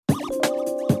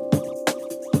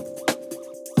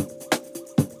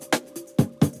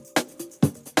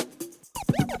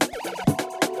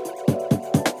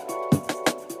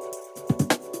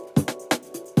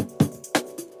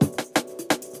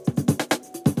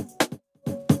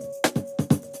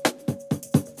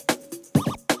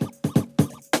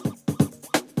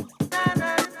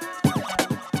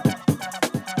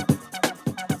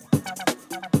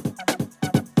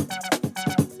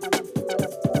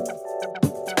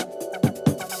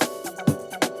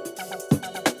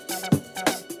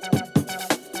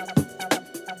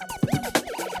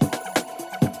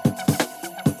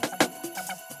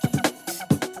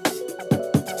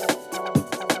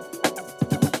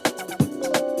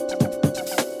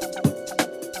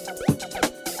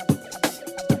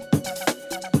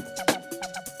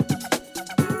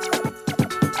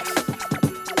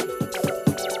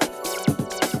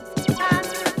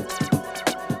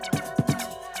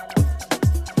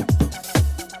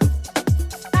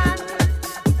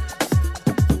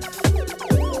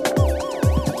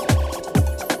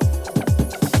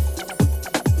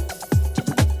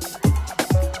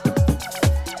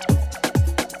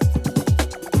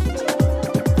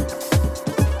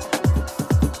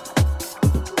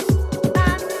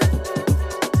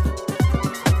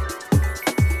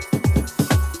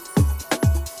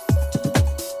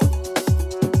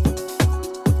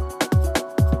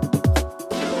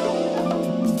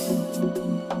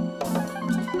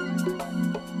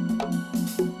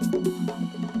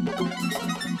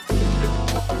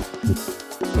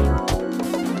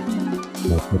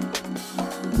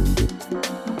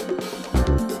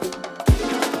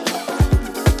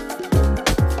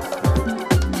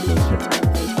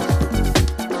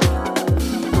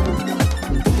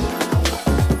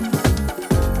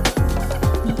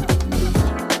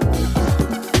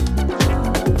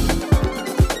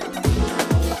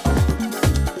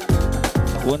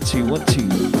1 2 1 2.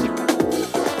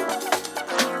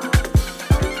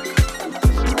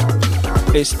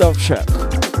 It's Dubshack.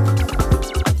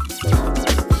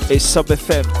 It's Sub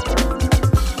FM.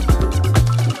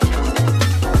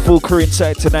 Full crew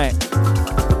inside tonight.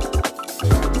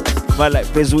 Man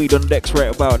like Bisweed on decks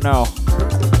right about now.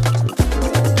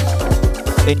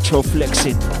 Intro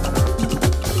flexing.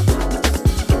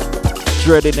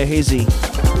 Dread in the hizzy.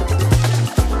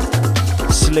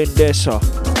 Slin Dessa.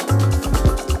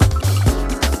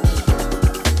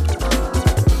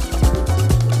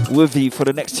 With you for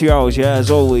the next 2 hours, yeah,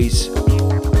 as always.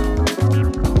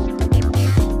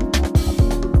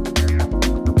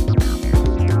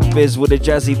 Biz with the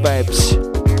jazzy vibes.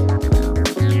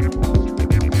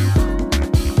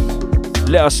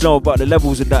 Let us know about the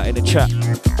levels of that in the chat.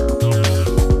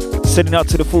 Sending out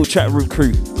to the full chat room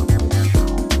crew.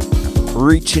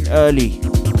 Reaching early.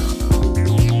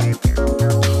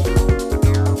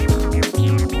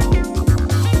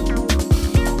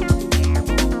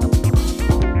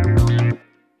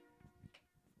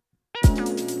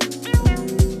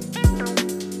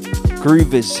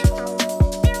 Groovers.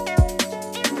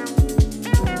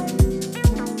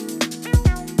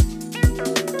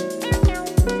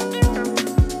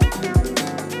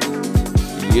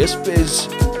 Yes, Biz.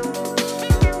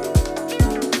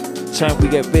 Time we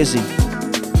get busy.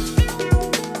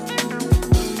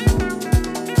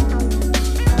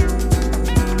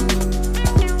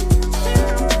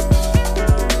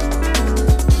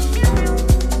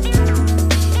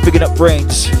 Picking up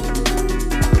brains.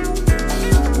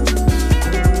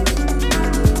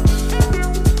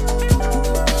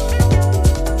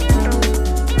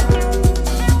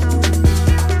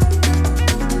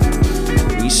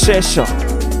 Session.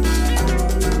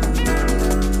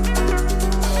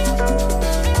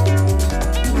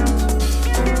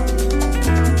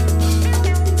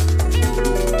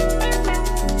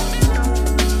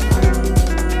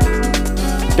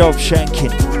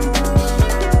 Dubshanking.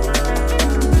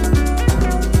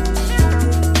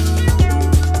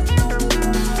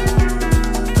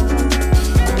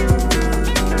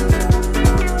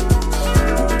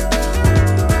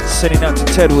 Sending out to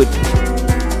Tedwood.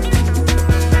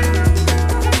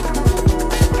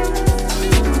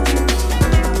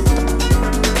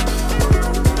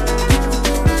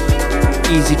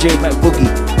 Easy J Mac Boogie.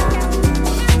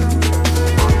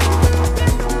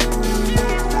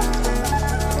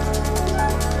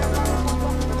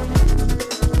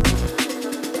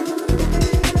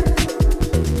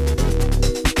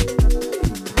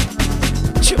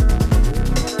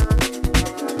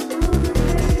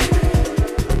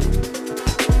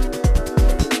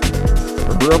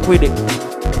 Rock with it.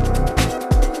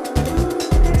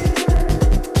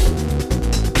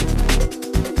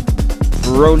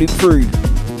 Rolling through.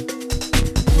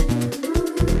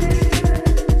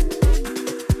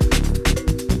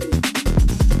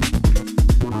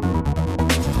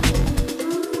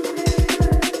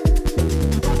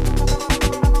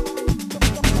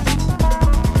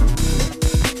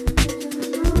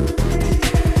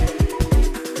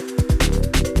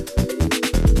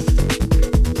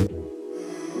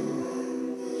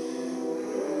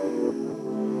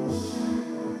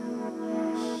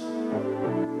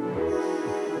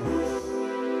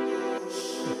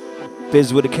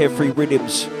 Biz with the carefree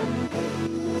rhythms.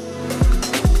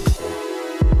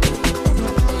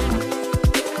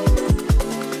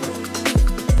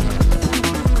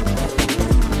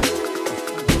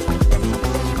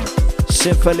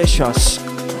 Symphilicious.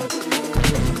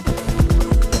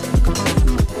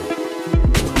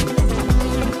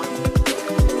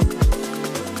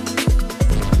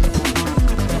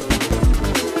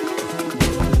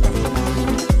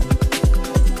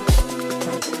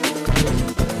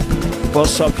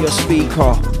 Boss up your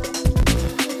speaker.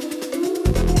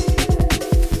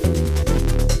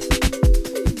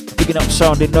 Picking up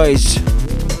sound and noise.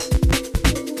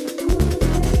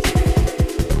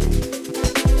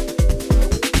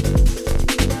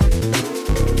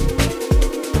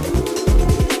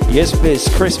 Yes, Biz,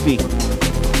 crispy.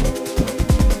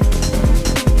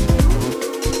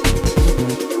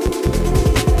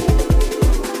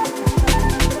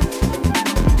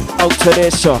 Out to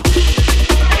this, sir.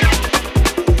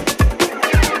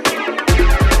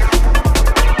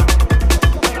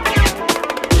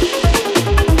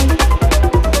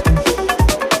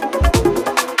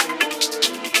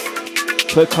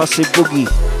 Percussive boogie.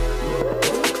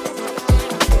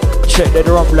 Check the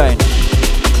drum line.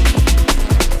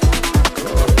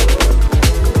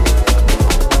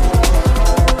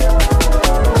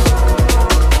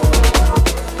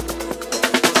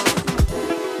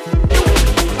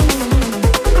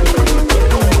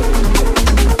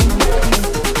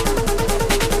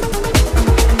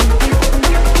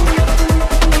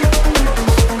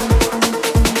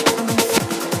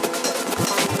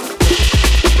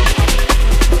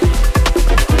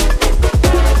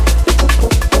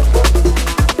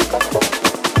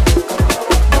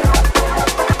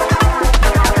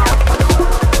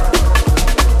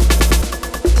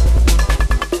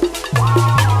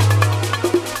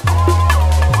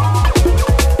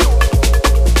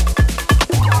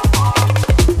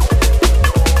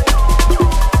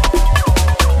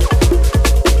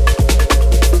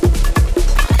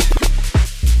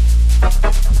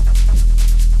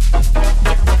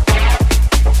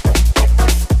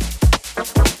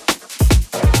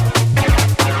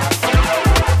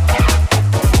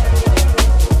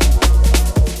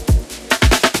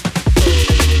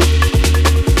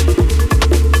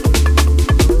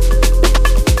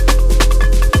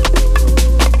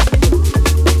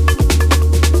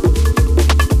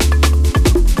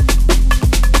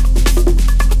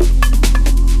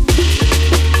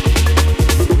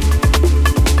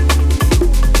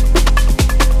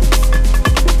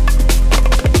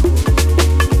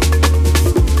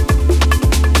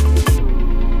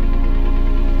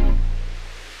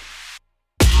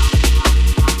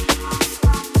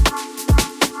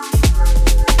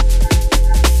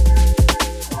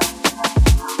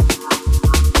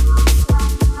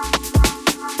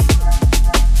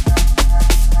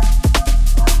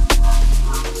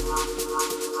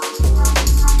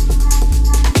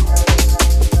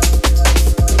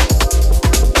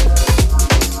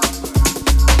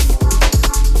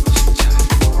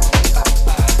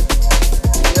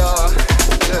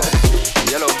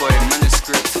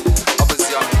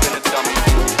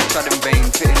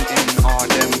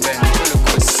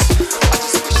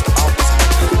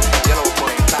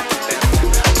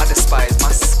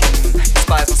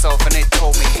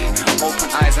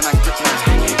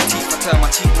 tear my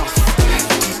cheek off.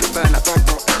 Keep it burn like bad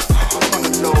rock. On the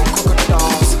low,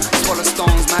 crocodiles, swallow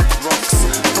stones, mad rocks.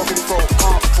 Broken throat,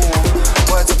 can't form.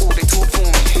 Words are all they talk for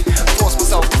me. Force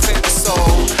myself to think the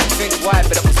soul. Think white,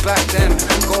 but that was back then.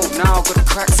 Gold now, got a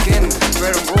cracked skin.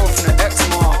 Red and raw from the X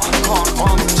mark. Can't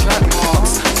arm the track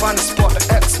marks. Find the spot, the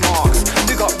X marks.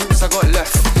 Big up roots I got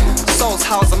left. Soul's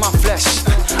housed on my flesh.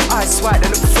 Eyes swipe,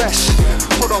 they look fresh.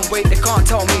 Hold on, wait, they can't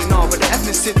tell me no, but the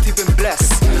ethnicity been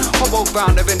blessed. Hobo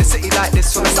ground, they're in the city like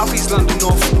this, from the southeast London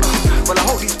north. Well, I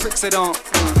hope these pricks they don't.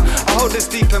 I hold this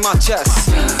deep in my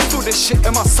chest. Feel this shit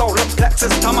in my soul, the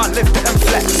plexus. Time I lift it and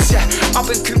flex. Yeah, I've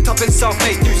been cooped up in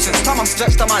self-made nuisance. Time I'm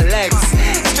stretched on my legs.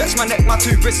 Stretch my neck, my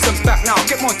two wrists and back now.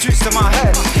 Get more juice to my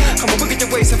head. Come on, wiggle your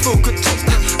waist and feel good.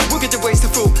 Wiggle your waist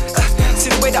and feel. See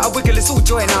the way that I wiggle, it's all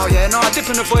joy now, yeah. No, I dip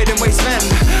and avoid and waste men.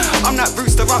 I'm that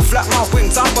rooster, I flap my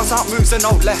wings. I bust out moves and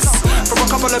no less. From a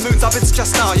couple of moons, I've been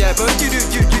stressed now, yeah. But you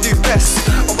do best.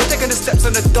 But we're taking the steps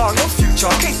in the dark, your future.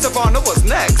 Case Savannah, what's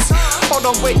next? Hold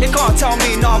on, wait, they can't tell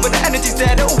me no, but the energy's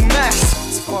there, they're all mess.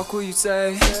 So fuck what you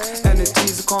say,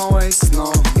 energies I can't waste, no.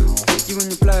 Put you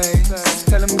in your place,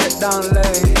 tell them get down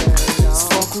late. So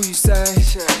fuck what you say,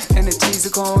 energies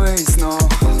I can't waste, no.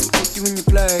 Put you in your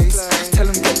place, tell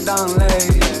them get down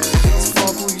late. So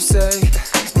fuck what you say,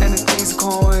 energies I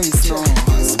can't waste, no.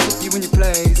 So put you in your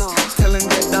place, tell them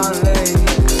get down late.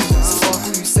 So fuck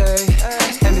what you say,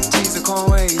 energies I can't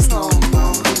waste, no.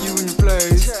 Put you in your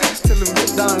place, tell them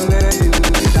get down late.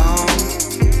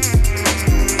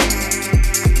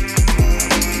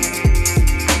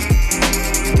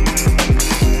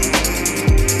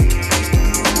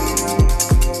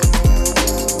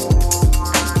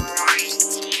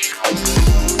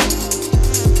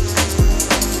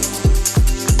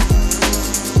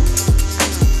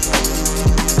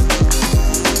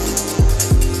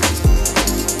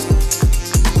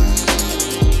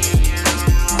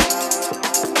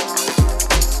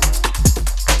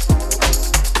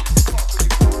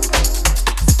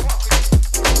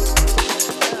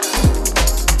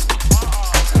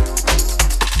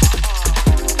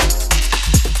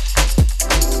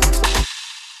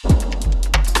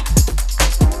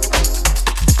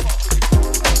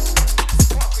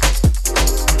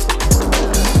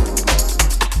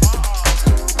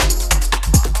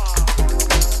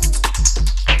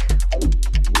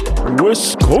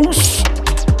 West Coast.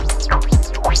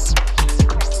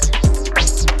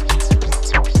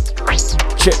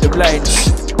 Check the lanes.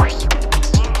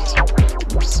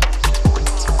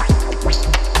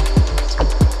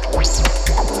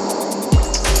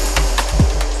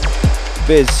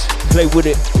 Biz, play with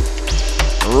it,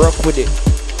 rock with it,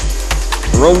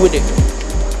 roll with it.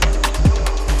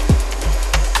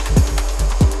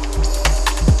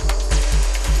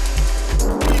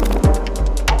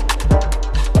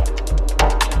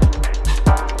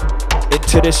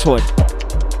 To this one.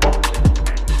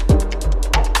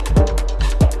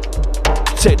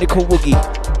 Technical woogie.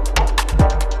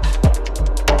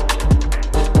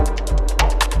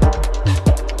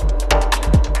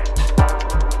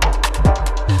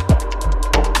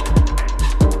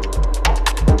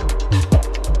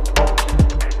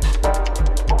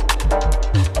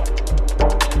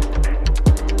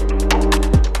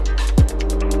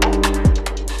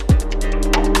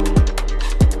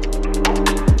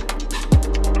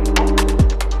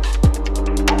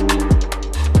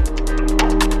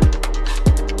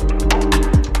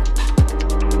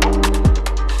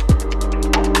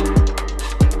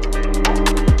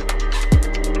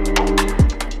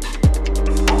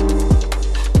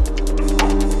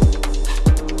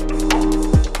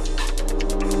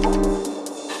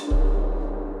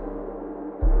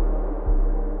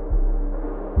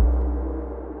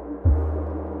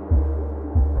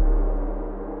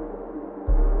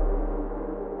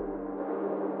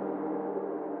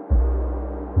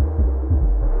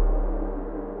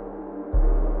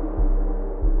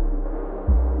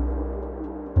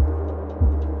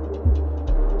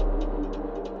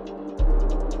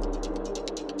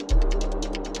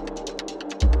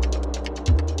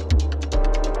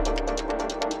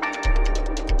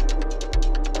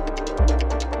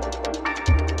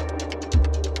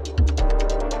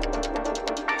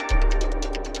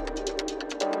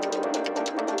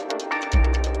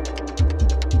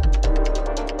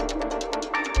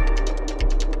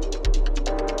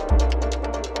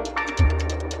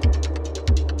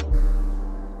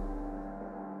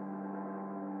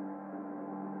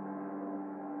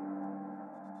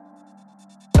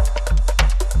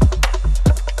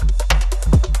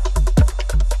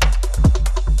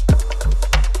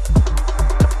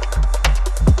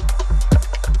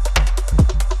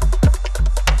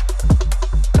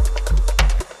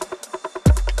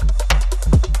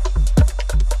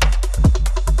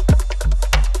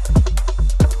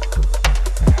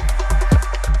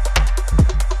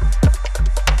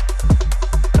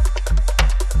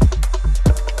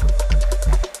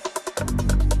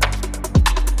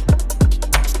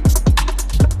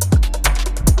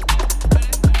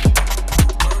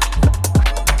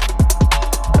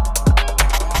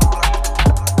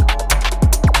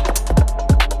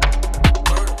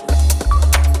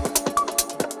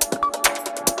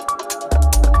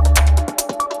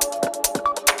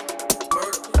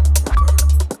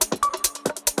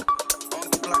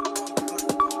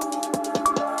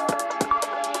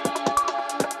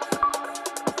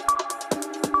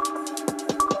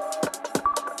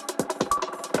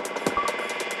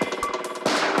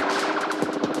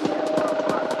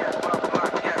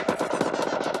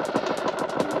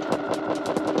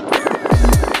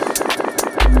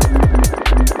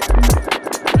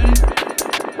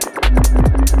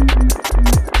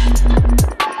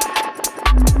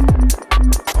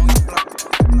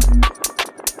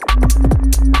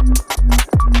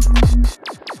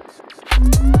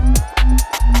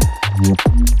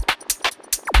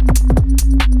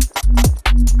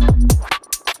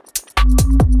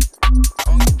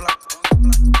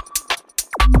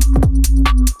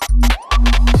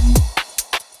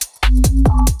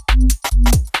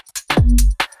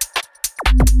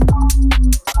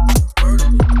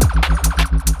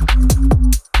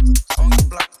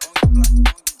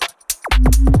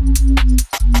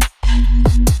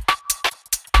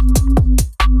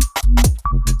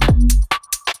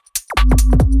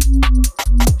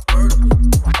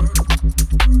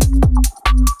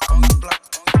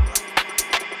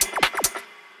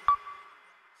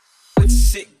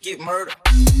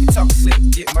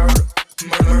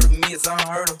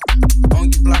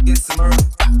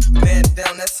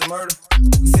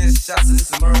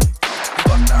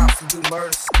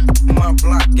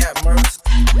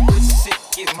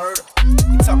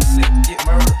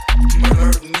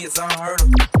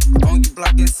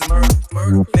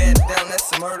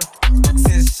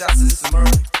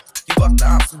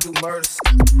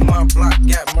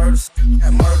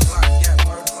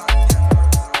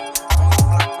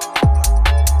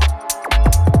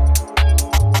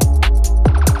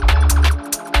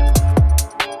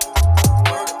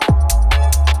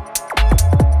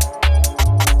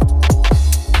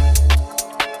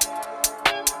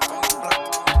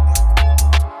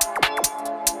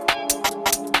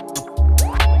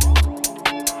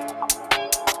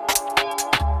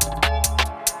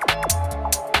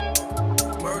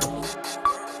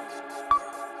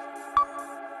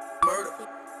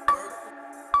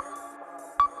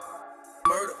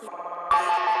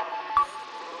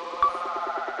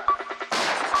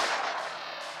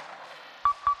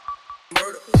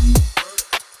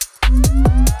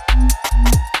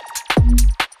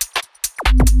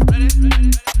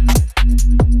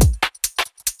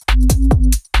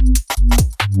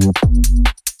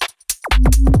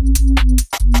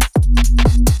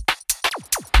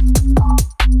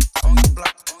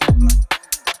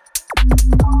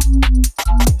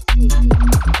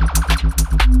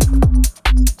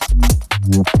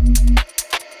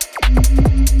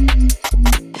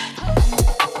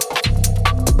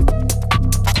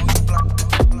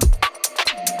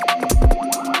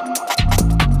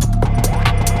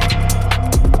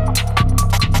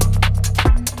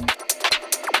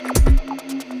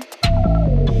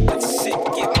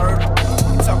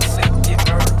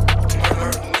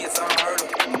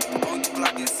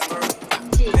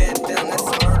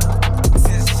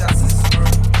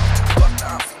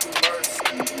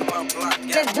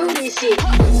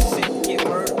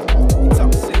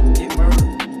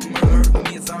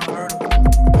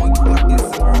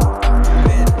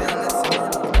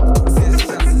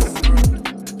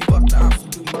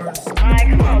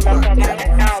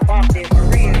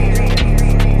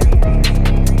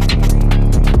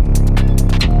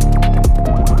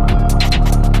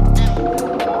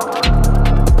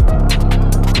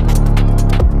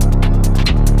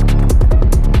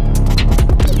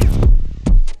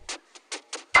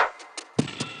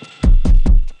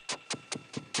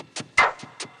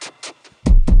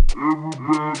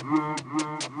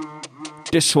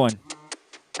 This one,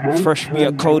 Fresh Me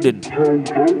at Colden.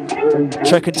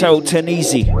 Check it out, 10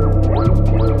 Easy.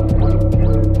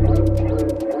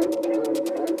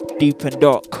 Deep and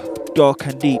dark, dark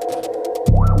and deep.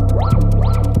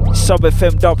 Sub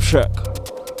FM Dubshack.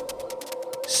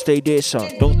 Stay there, son.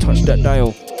 Don't touch that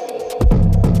dial.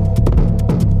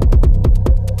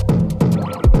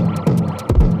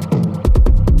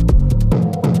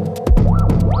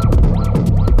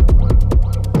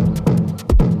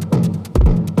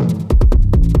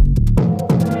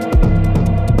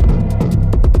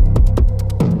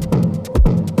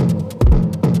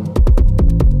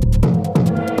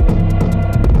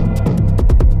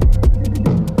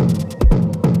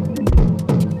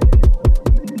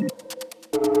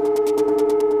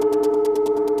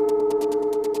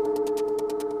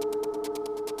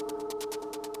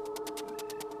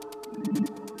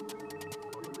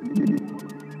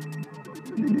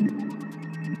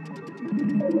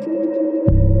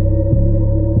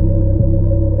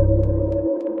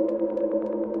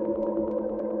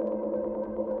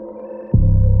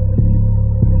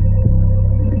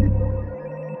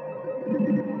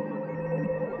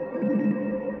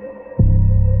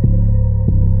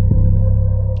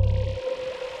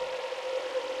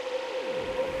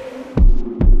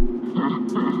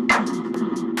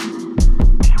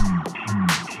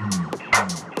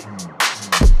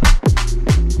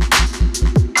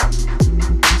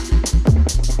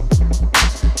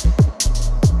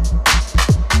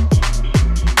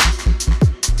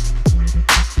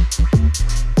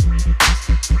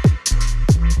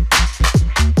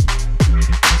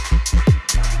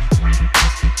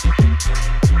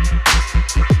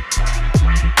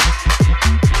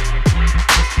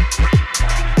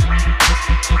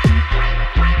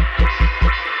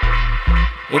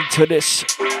 to this.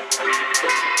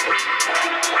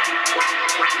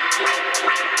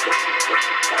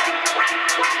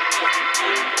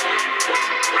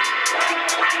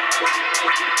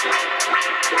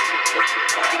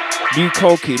 New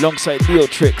Koki alongside Leo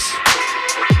Tricks.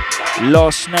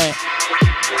 Last night.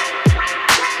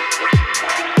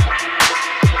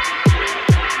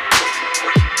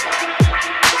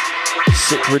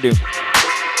 Sick rhythm.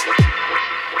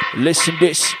 Listen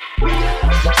this.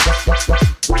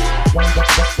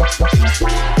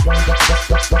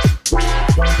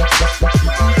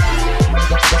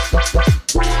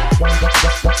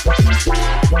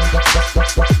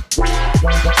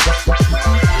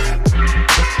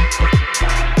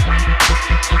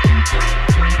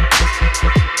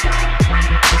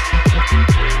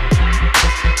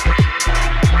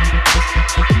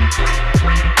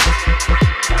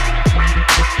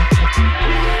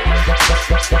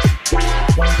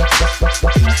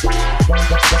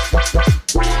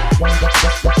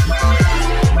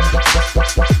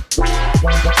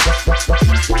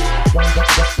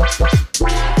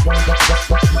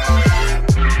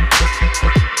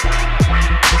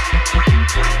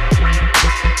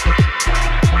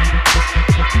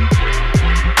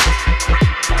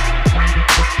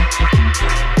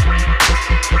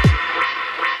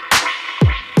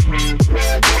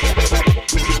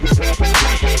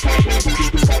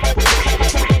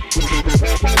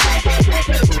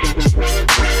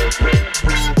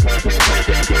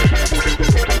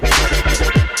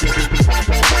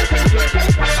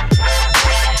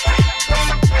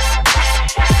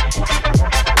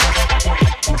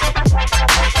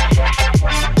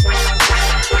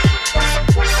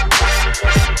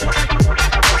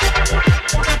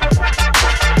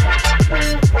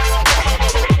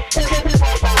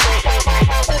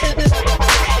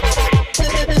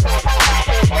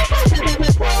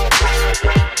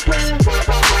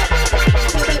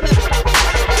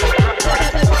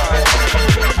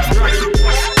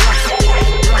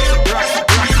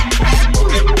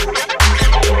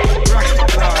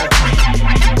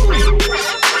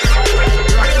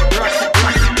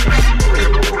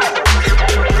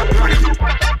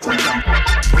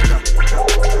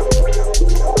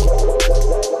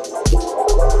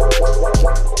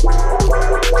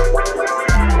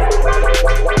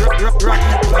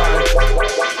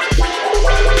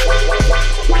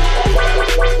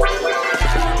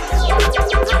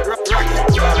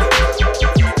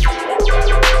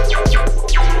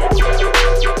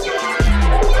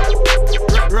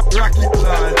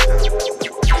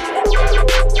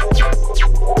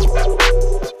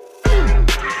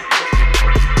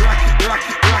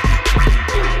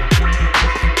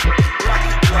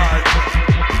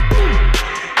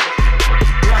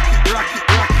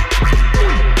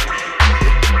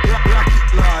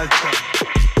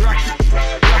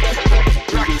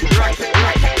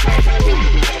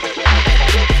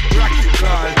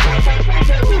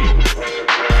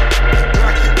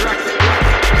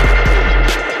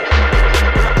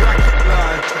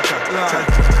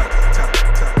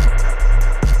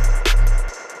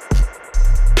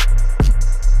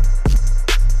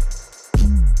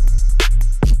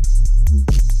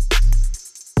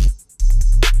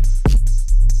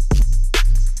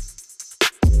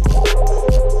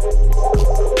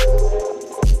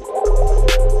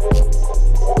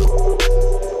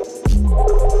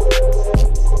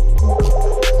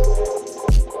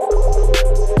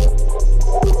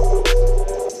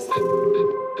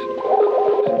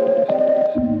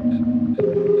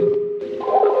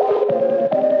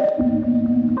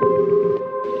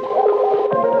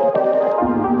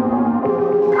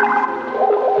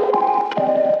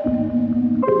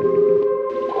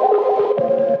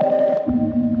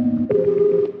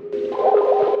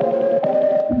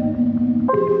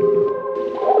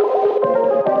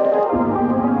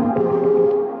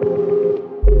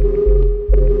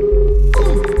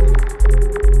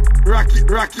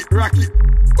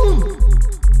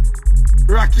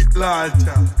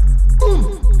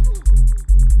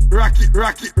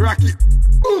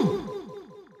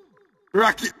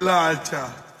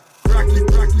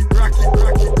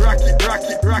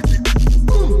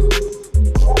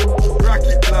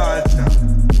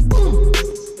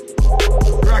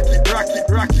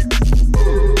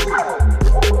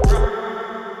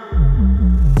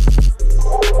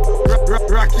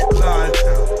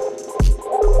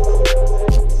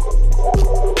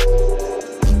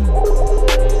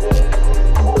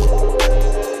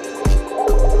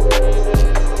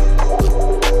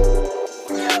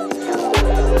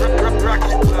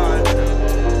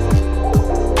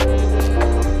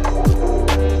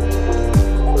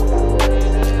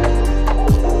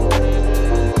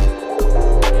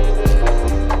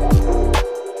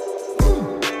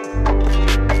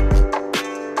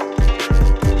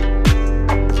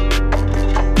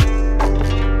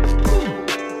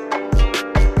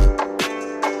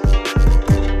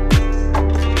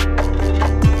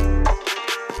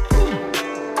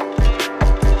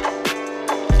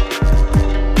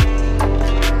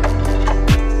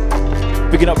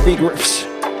 Picking up big riffs.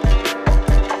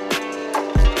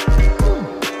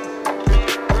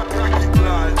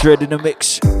 Dread in the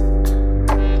mix.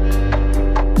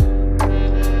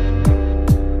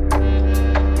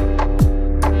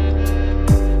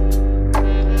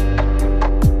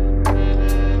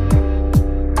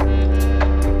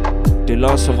 The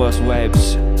Last of Us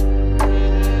vibes.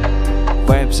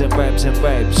 Vibes and vibes and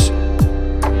vibes.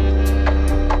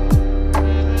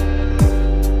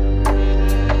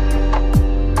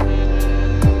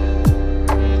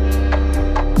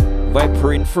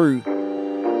 Vipering through.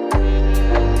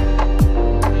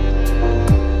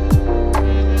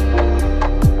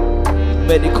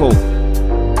 Medical.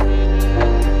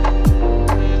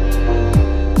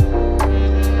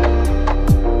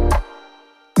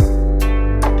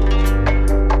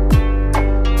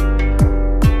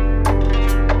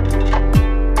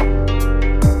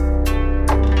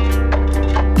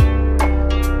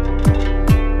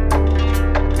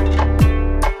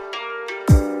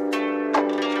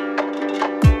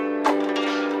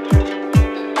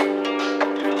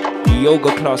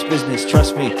 Yoga class business,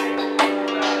 trust me.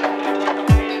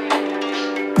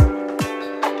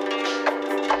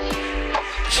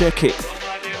 Check it.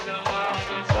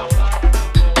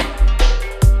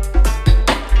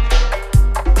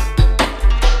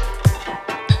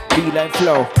 B-line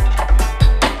flow.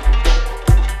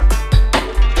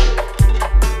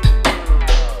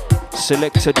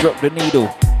 Selector, drop the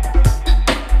needle.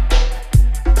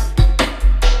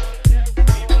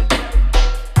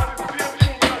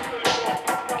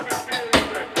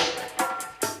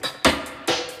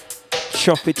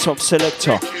 Chop it up,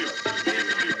 selector.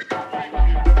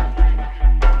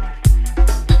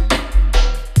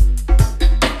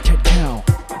 Get down.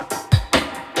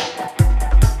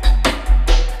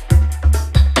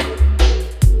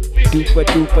 Duper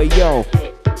duper yo.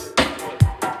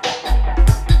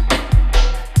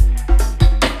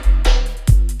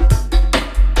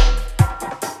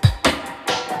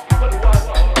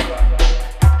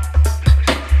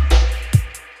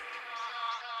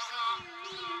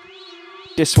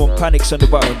 This one panics on the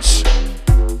buttons.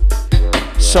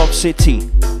 Sub City.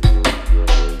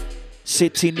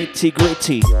 City nitty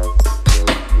gritty.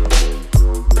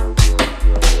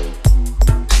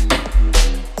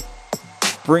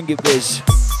 Bring it, Biz.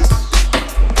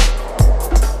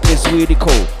 Bisweed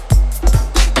cool.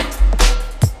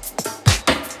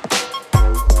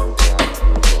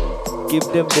 Give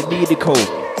them the needy code.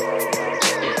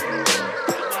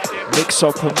 Mix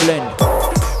up and blend.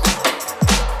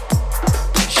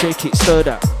 Shake it, stir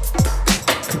that.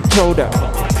 Control that.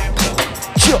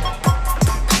 Chop.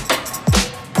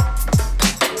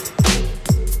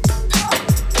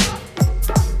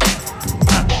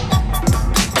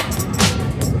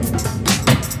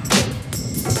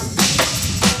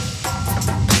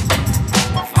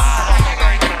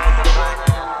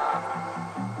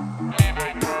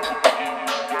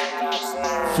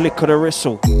 Flick of the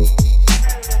whistle.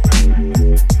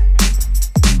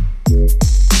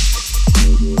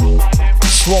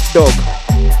 Swamp dog.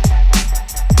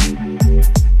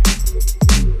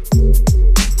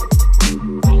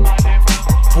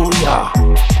 Booyah.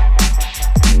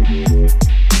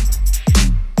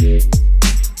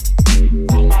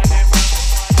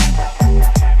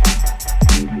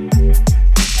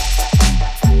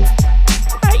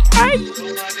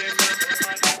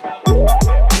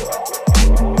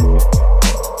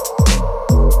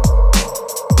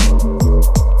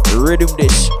 Rhythm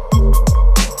this.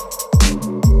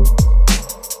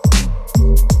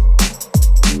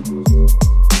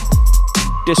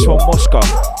 This one Moscow.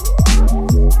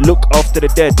 Look after the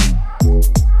dead.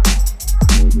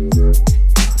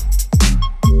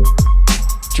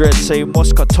 Dread say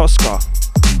Moscow Tosca.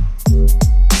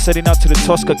 Setting out to the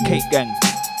Tosca Cake Gang.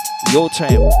 Your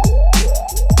time.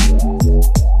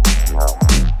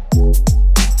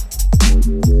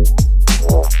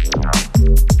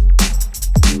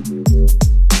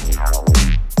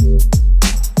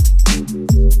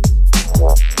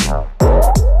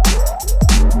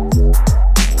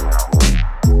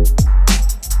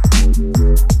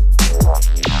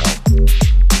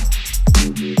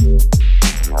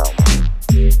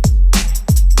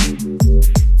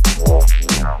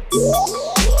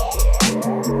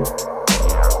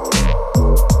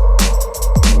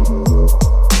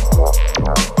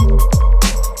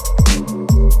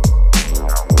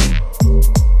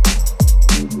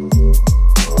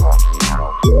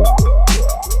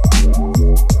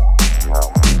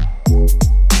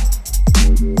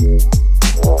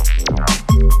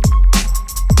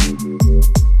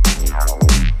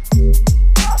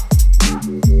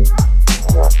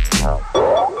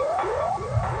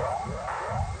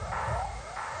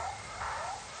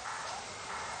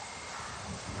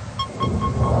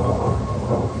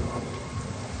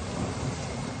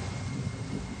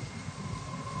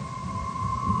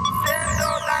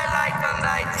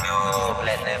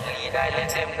 lead, I let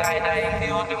them guide. I am the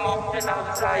only mountain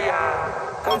of Zion.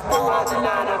 Cause the was the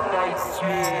land of night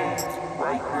street.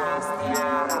 Right across the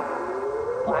air.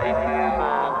 Right here,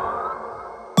 man.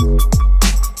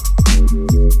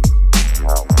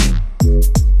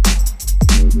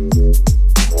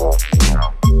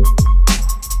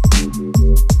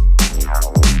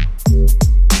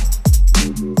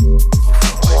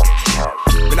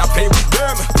 When I play with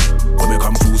them, when we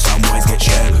come through, some boys get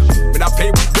shell. When I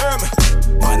play with them,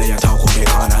 man, they talk who they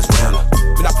can as well.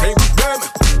 When I play with them,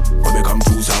 when we come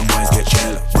through, some boys get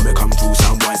shell. When we come through,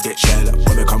 some boys get shell.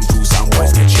 When we come through, some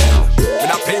boys get shell. When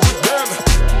I play with them,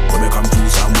 when we come through,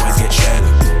 some boys get shell.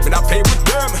 When I play with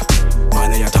them,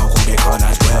 man, they talk who they can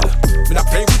as well. When I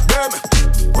play with them,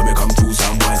 when we come through,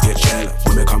 some boys get shell.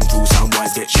 When we come through, some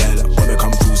boys get shell. When we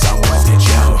come through, some boys get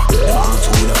shell. Never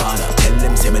answer who the father. Tell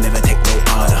them say me never take no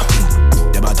order.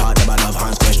 Them I thought them I love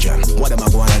hands question. What am I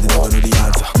going? I don't know the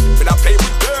answer. When I play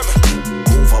with them,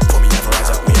 move up for me, never rise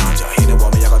up me answer. He never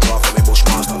want me, I got talk for me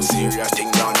bushmaster. Serious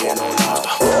thing down here, no laughter.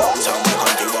 Sound boy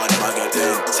comfy, one never get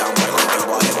in. Sound boy comfy,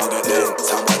 one never get in.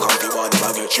 Sound boy comfy, one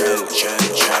never get chill.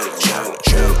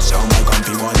 Sound boy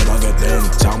comfy, one never get in.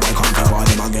 Sound boy comfy, one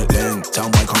never get in.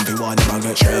 Sound boy comfy, one never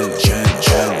get chill.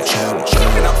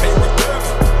 When I play with them,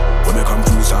 when we come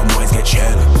through, some boys get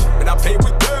chill. When I play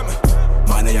with them,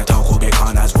 man, they talk who they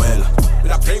can as well.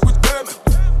 When I play with them,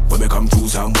 when we come through,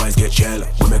 some boys get chill.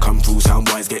 When we come through, some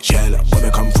boys get chill. When we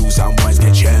come through, some boys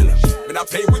get chill. When I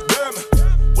play with them,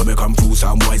 when we come through,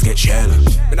 some boys get chill.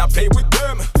 When I play with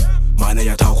them, man,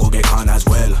 they talk who they can as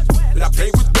well. When I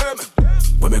play with them,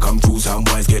 when we come through, some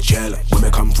boys get chill. When we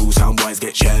come through, some boys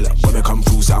get chill. When we come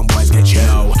through, some boys get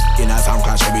chill. In a sound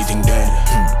clash, everything dead.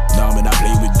 Now when I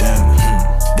play with them,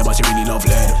 they must really love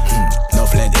lead.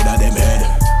 Love lead in them head.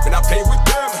 When I play with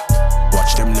them,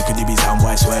 watch them look at the beats and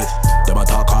white sweat. Them a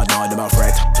talk hard now, them a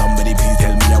fret. Somebody please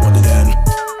tell me I want to them.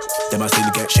 Them a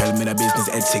still get shell, me the business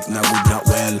head sick, not good, not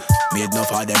well. Made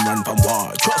enough of them run from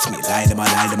war. Trust me, lie, them a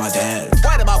tell.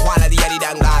 Why them a go like the Eddie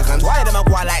Dan Gargans? Why them a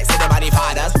go like say them are the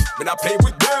fathers? When I play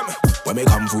with them, when me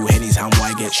come through Henny's and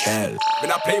why get shell?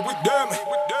 When I play with them,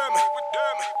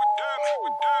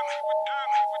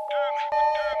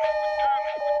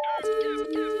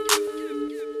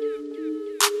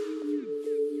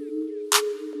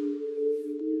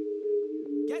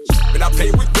 when I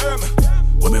play with them,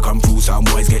 when we come through, some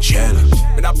boys get shell.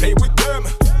 When I play with them,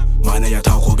 man, they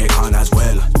talk who they can as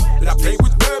well. When I play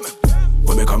with them,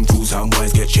 when we come through, some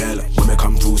boys get shell. When we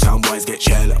come through, some boys get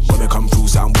shell. When we come through,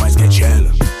 some boys get shell.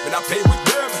 When I play with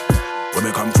them, when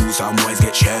we come through, some boys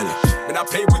get shell. When I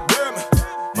play with them,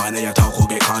 man, they talk who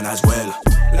they can as well.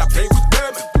 When I play with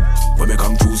them, when we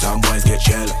come through, some boys get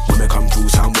shell. When we come through,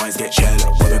 some boys get shell.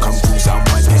 When we come through, some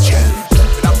boys get shell.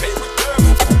 When I play with them,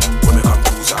 when we come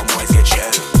through, some boys get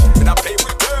shell. When I play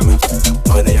with them,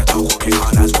 man, they talk who they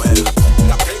can as well.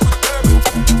 When I play with them,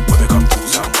 when we come through,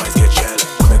 some boys get shell.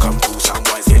 When we come through, some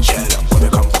boys get shell. When we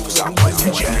come through, some boys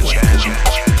get shell.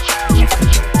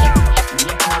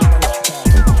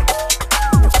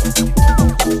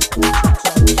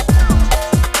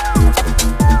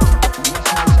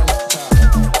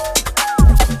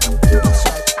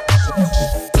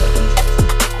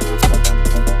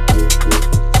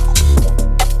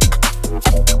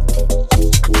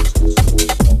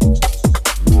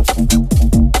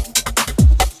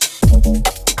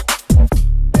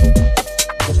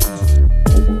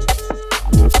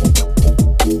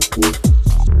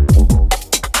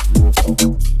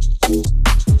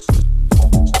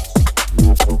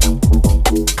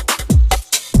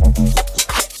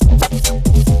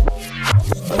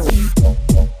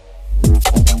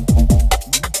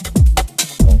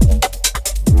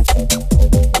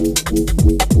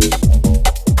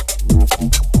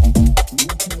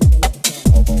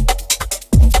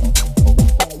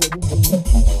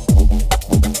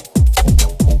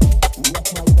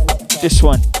 This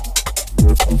one,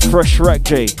 Fresh Rack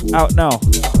J, out now.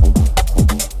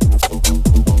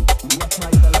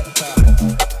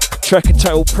 Track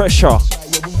entitled Pressure.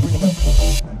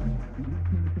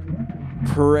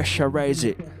 Pressurize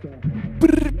it.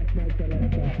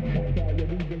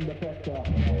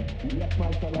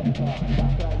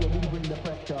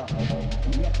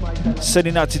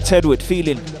 Sending out to Tedwood,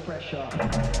 feeling.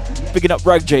 Bigging up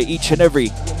Rag J each and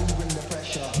every.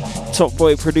 Top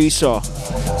boy producer.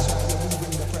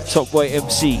 Top boy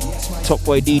MC, top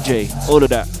boy DJ, all of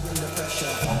that.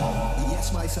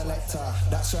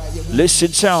 Listen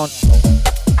sound.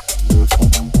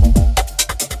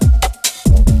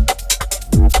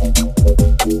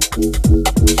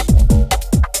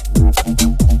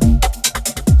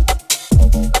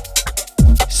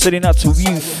 Sending out to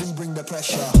youth.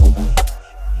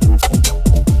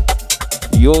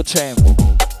 Your time.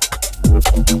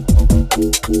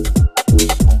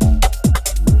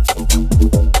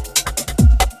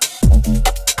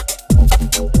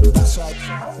 That's right,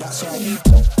 that's right.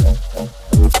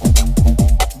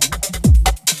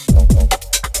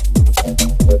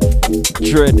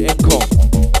 Dread income.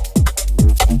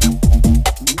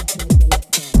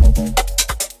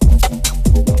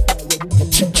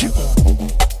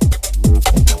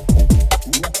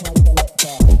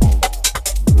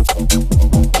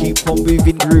 Keep on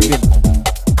moving, grooving.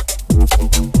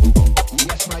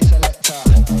 Yes, my selector.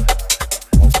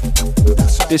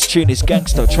 That's right. This tune is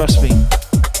gangster, trust me.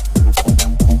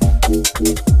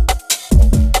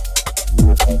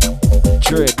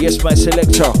 Dread, yes, my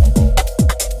selector.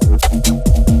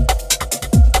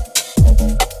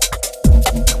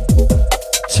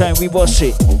 Time we boss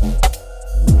it.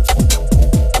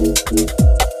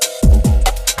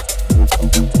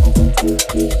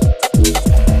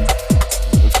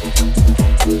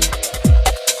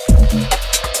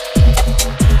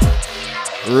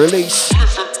 Release.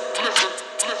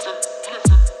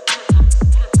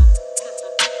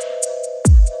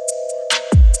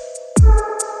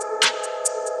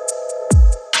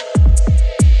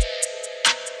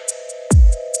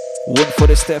 One for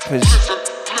the steppers.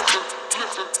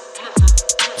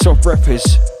 Top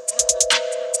rappers.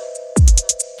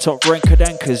 Top ranked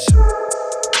anchors.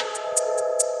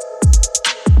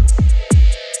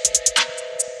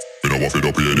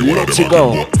 Let to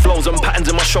go. Flows and patterns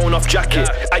in my showing off jacket.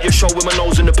 At your show with my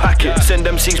nose in the packet. Send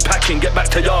MCs packing, get back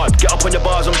to yard. Get up on your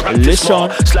bars and practice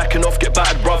smart. Slacking off, get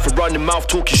battered, bruv. For running mouth,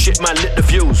 talking shit, man, lit the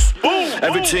fuse.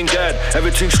 Everything dead,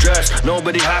 everything stressed.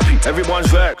 Nobody happy, everyone's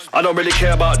vexed. I don't really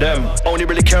care about them, only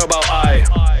really care about I.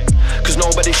 Cause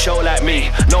nobody show like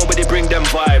me, nobody bring them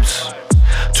vibes.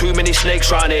 Too many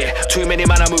snakes round here, too many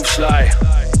man I move sly.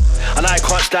 And I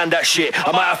can't stand that shit,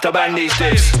 I might have to bang these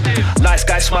days. Nice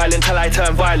guy smiling till I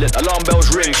turn violent. Alarm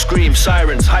bells ring, scream,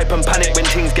 sirens. Hype and panic when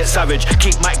things get savage.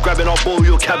 Keep mic grabbing, I'll boil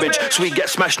your cabbage. Sweet get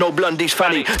smashed, no blondies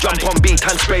fanny. Jump on beat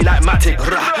and spray like Matic.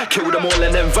 Rah, kill them all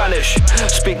and then vanish.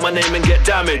 Speak my name and get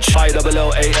damaged.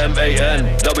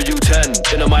 I-double-L-A-M-A-N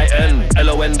W10, inner my N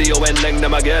L-O-N-D-O-N, leng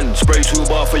them again. Spray 2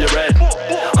 bar for your head.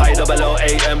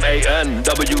 I-double-L-A-M-A-N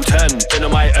W10, inner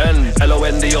my N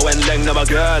L-O-N-D-O-N, leng them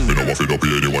again. Me no want to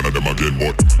be any one of them again,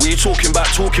 but what you talking about,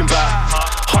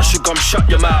 Hush your gum, shut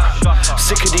your mouth.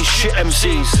 Sick of these shit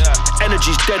MCs.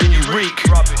 Energy's dead and you reek.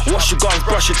 Wash your gums,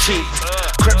 brush your teeth.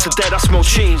 Crepes are dead, I smell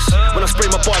cheese. When I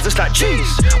spray my bars, it's like jeez.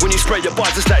 When you spray your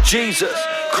bars, it's like Jesus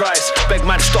Christ. Beg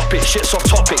man, stop it, shit's off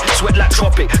topic. Sweat like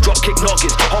tropic, drop kick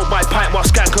noggins. Hold my pint while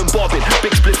skank and bobbing.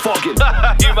 Big split fogging.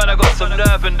 You man, I got some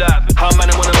nerve in that. How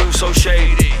man I wanna move so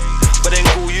shady, but then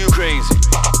call you crazy.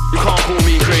 You can't call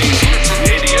me crazy.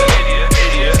 Idiot, idiot,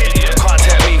 idiot, idiot. Can't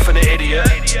tell me for the idiot.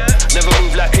 Never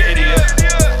move like an idiot.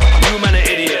 You man an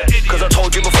idiot. Cause I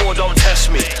told you before, don't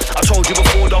test me. I told you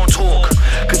before, don't talk.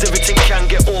 Cause everything can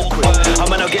get awkward. I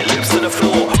man, I'll get lips to the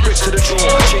floor, brick to the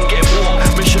jaw, chin get warm.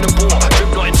 Mission abort,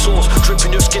 drip not in sauce.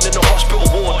 Dripping your skin in the hospital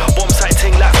ward. Bomb sight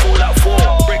ting like Fallout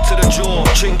 4. Brick to the jaw,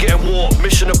 chin getting warm.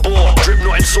 Mission abort, drip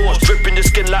not in sauce. Dripping your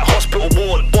skin like hospital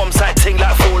ward. Bomb sight ting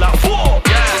like Fallout 4.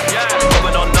 Yeah, yeah.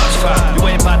 Coming on nuts, fam. You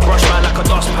ain't bad, brush man like a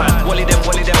dustpan.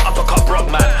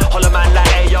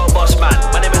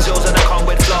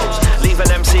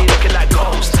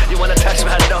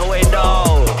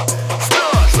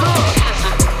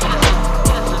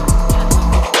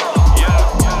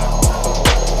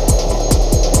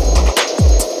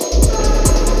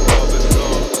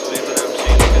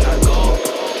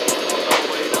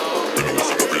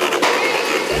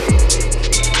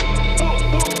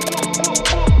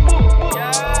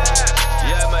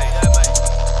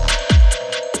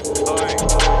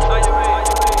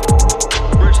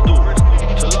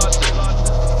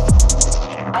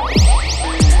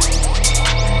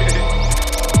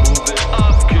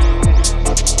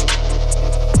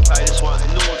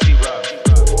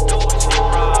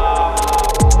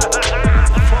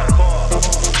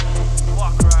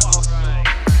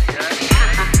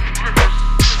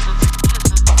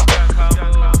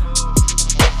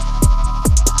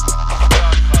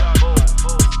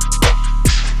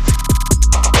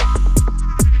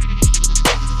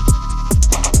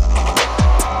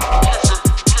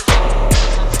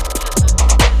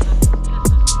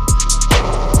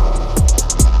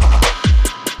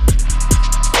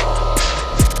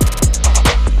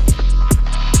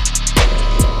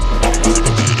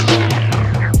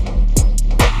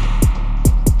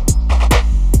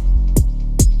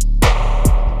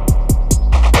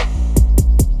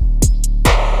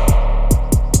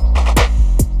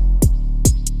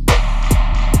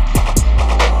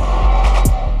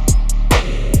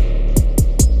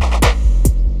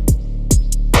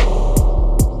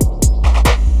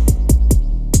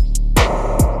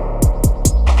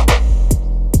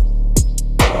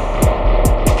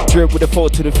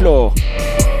 Report to the floor.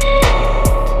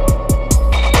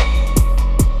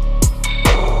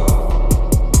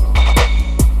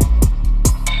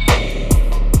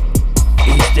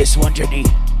 Is this one, Jenny?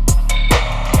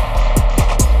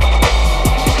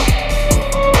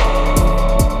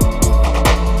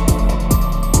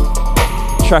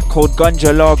 Track called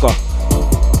Ganja Lager.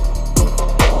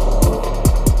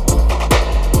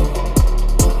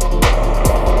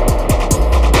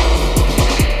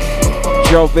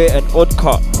 Velvet and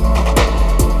Oddcut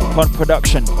upon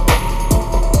production.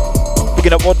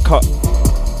 Picking up Oddcut.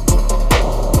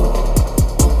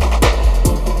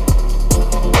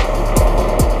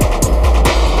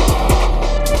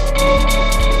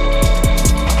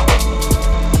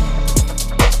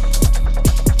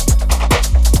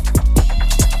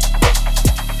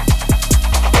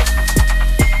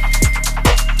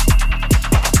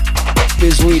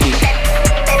 Bisweed.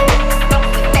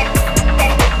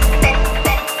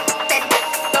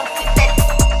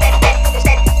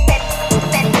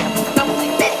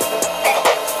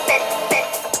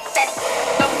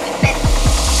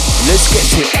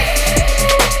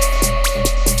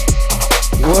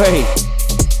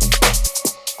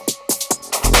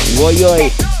 Oi, oi.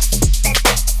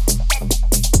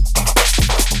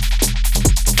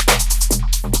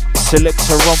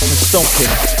 Selector romp and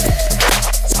stomping.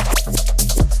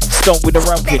 Stomp with the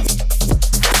ramping.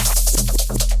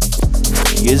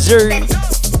 Yes, sir.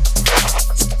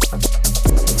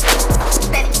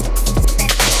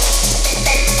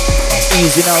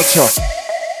 Easy now, chop.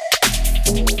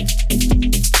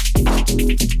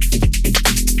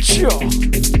 Sure.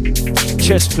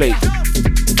 Chest plate.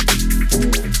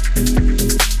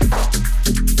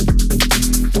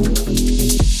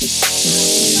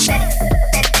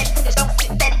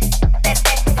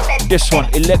 This one,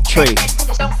 Electre.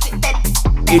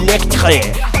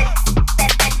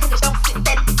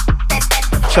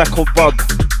 Track called Bug.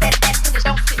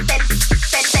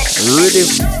 Rhythm.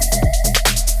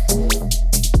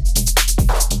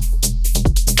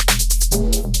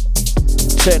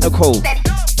 Technical.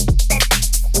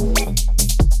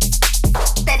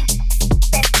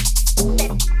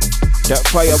 That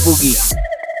fire boogie.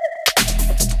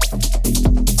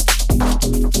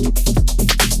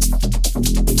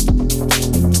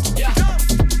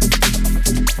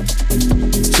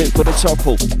 Tip for the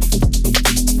topple.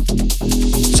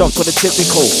 Top for the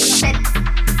typical.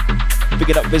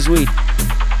 Picking up Bisweed.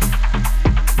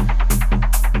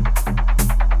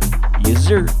 Yes,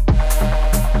 sir.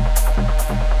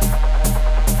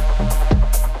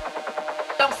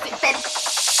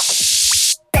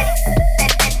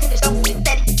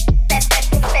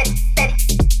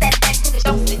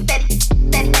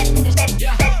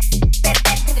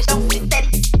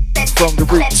 From the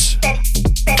roots,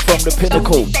 from the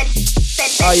pinnacle.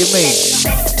 How you mean?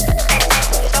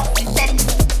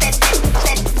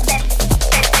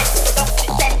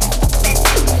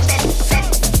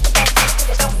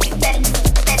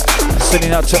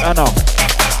 Sending out to Anna.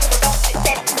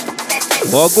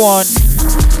 Well, go on.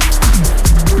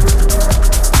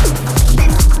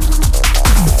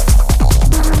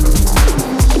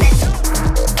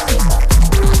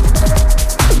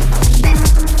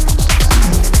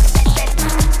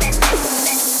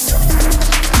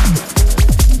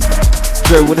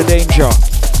 Joe with a danger.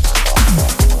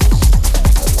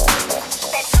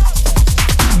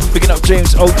 Picking up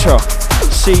James Ultra.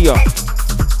 See ya.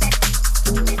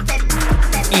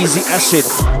 Easy acid.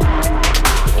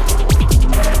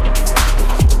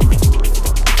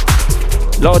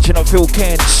 Large enough Phil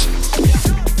Kent.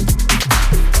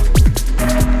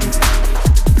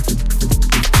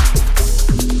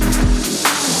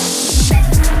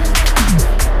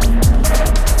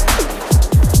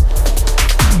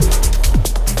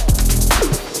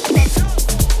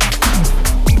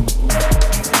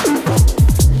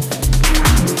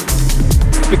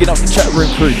 Picking up the chat room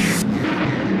crew.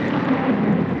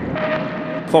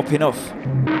 Popping off.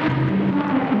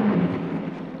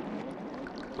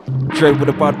 Dre with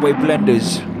the bad boy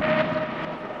blenders.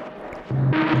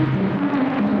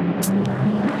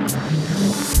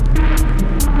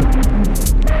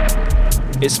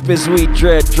 It's Bisweed,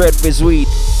 Dread Bisweed.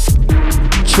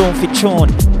 Chon for chon.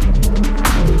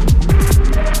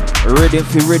 Rhythm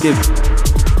for rhythm.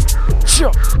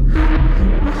 Chon.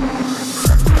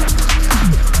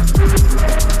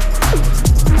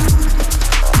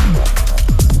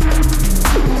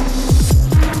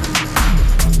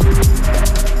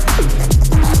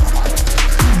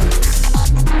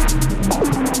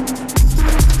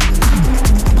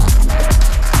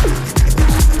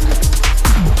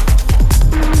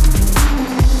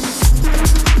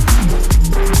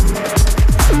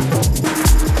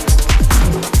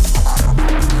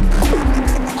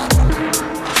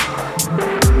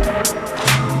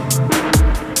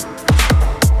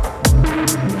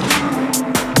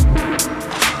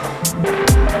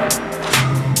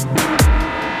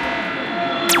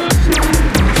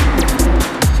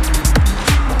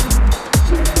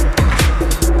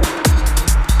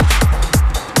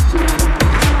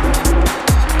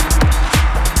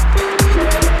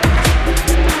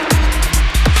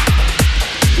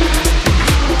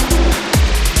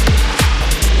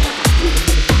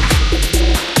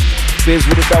 Biz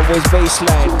with the Doubles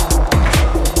bassline.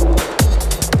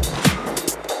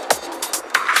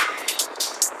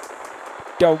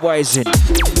 Don't wisen.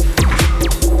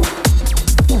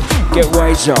 Get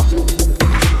wiser.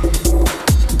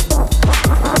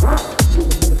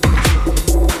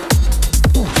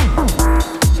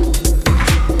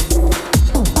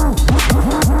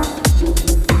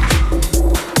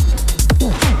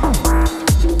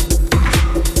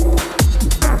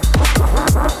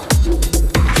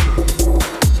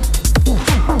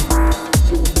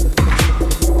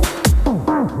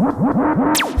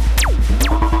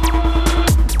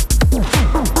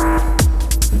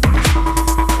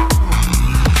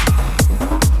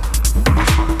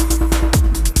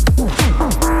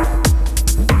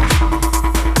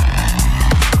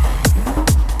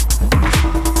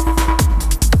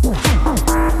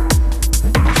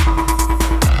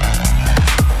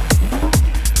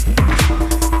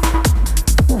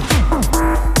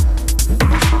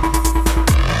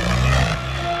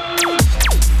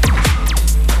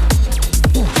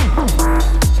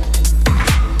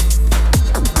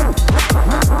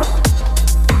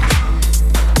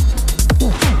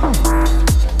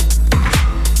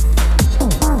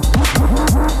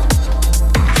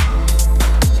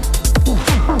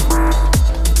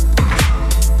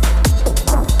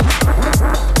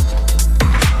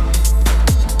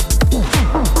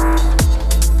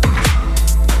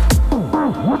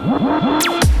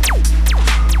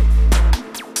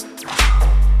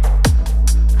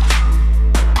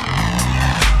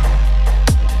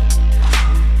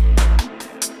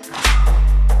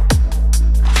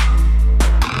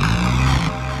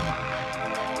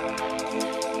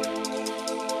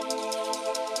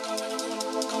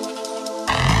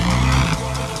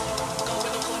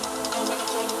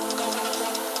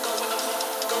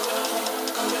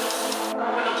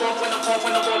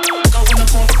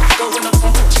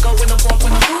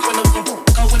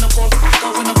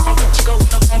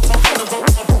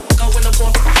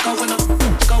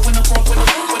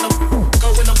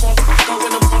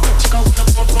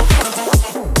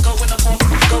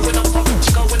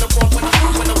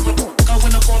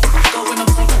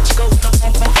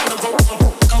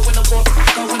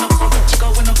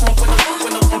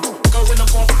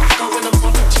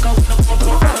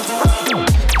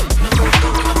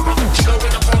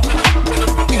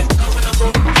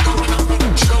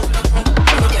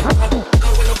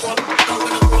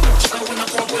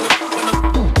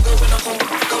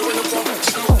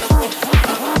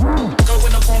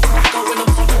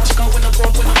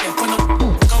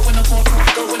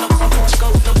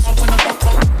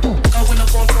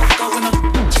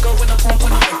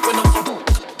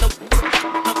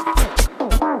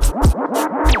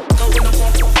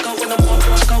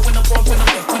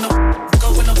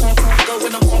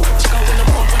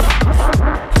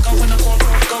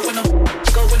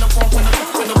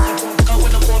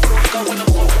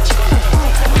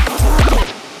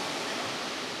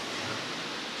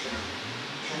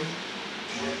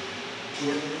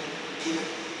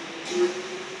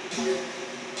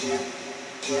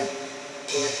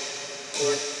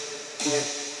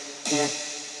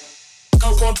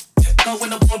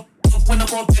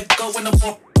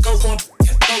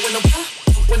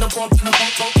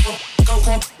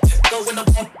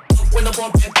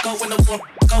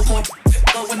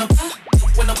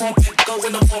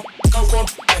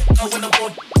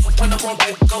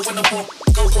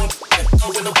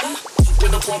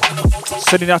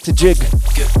 Sending out to Jig.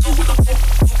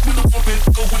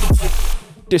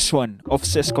 This one off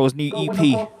Sesko's new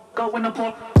EP.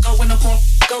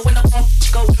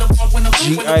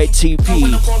 GITP.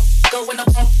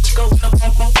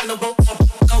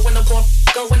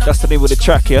 That's the name of the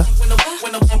track, yeah?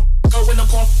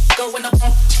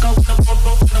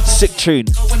 Sick tune.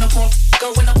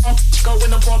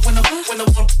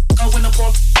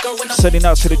 Sending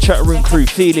out to the chat room crew,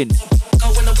 feeling.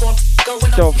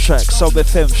 Dubshack, Sub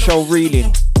FM, show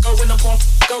reeling.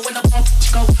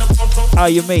 How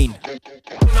you mean?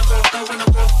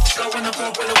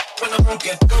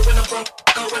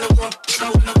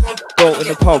 Go in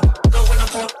the pub.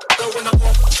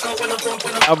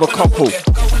 Have a couple.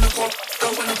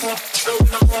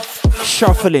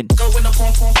 Shuffling.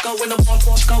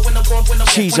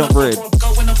 Cheese on bread.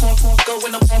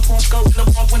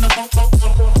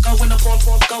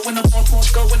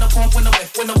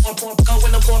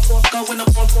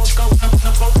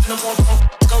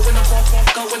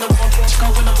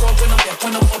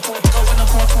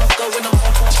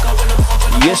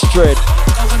 Yes, Dread.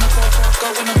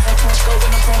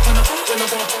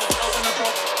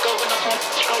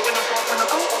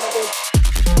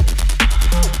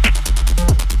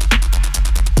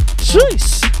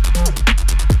 Jeez.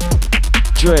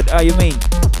 Dread, how you mean?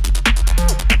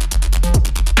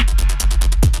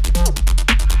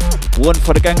 One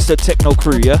for the gangster techno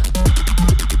crew, yeah?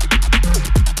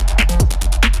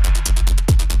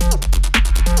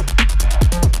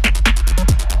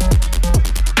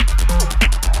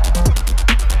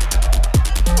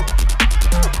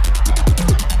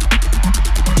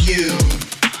 You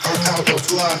are out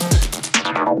of luck.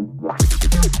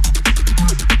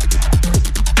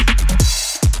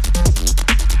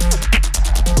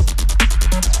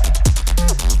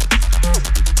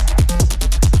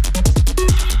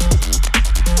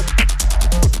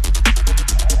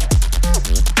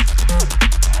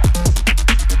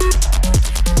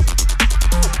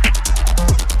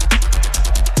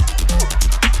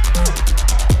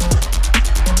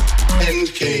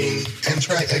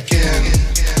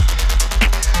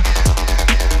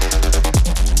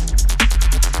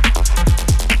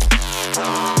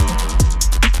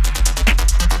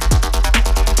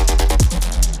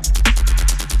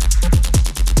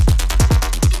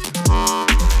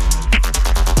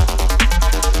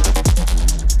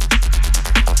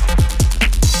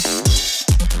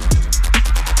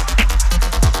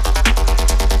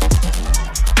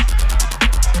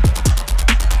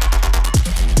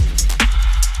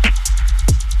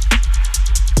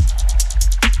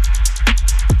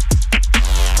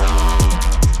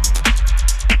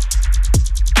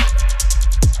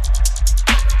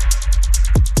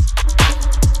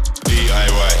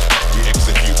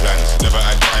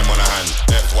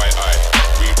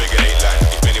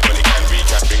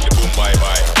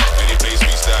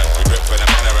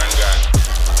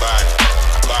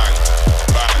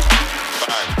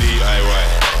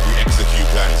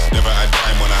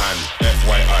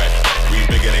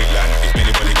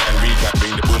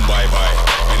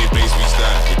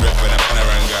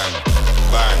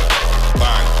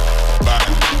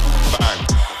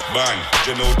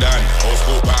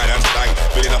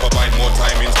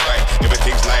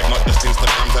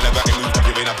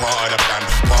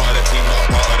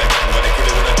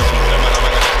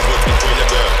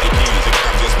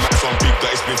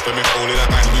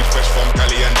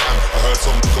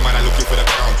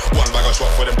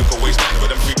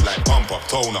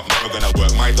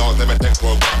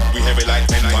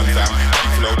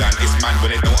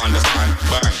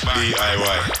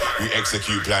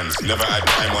 Execute plans, never had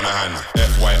time on our hands.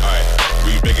 FYI,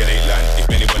 we bigger they land. If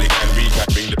anybody can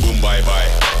recap, bring the boom bye bye.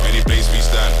 Any place we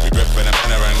stand, we rep for the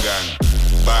Panaran gang.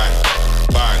 Bang,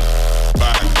 bang,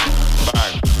 bang,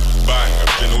 bang, bang.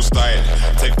 Original style,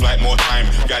 take flight more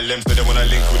time. Got limbs so they wanna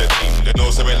link with the team. They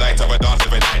know so we light up a dance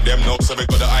event. Them know so we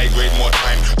got the high grade more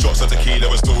time. Shots of tequila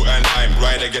was still and lime.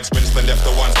 Ride against Winston left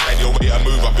to one side. Your way I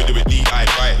move up, we do it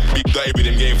DIY. Big dirty with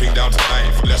him game thing down to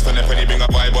 9. For less than a penny, bring a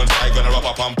vibe on side. Gonna rap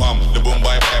a pum pum. The boom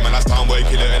bye bye, man, that's town boy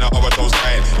killer in a horizontal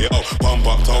style. Yo, pump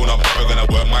up, tone up, we're gonna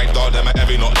work my dog, them are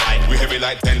heavy, not light. We heavy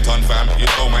like 10 ton fam. You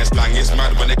know my slang, it's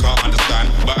mad when they can't understand.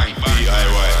 Bang,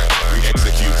 DIY, we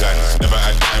execute plans. Never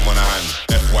had time on our hands.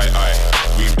 FYI,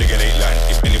 we bigger they land.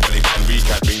 If anybody can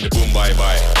recap, bring the boom bye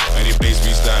bye. Any place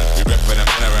we stand, we rep for the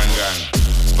Panaran gang.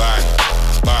 Bang,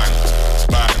 bang,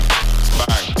 bang,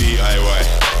 bang, DIY,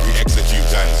 we execute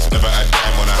plans. Never had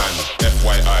time on our hands.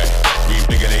 FYI, we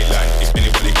bigger they land. If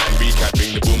anybody can recap,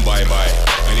 bring the boom bye bye.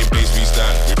 Any place we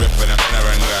stand, we rep for the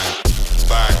Panaran gang.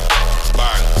 Bang,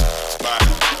 bang, bang,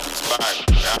 bang.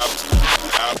 Now,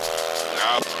 now,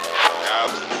 now, now.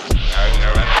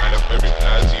 Now, perfect.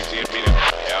 Now, see, see,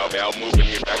 I'll move in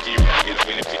here back here. Get a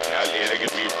minute. Now, later,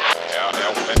 get me. Now,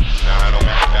 I don't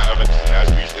matter. Now, but now,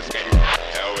 we just can't.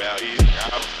 Now, well, easy.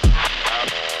 Now.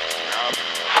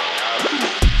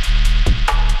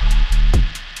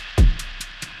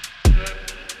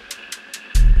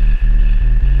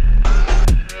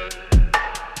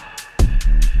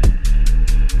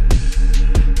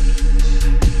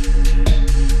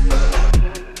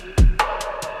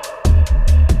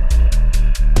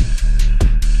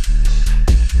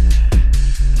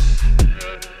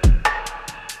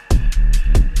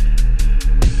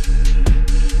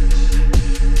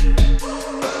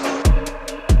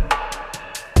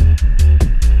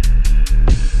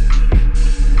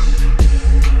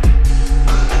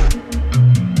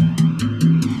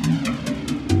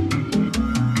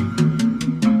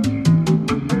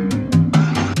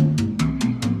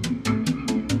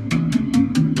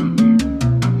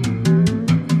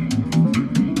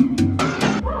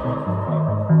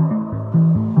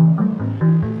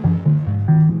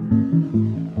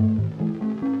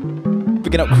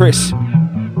 Picking up Chris.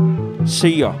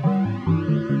 See ya.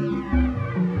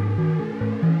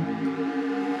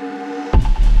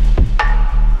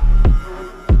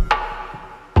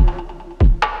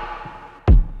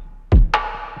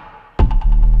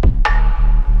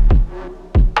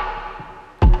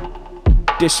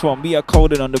 This one, me are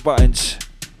Colden on the buttons.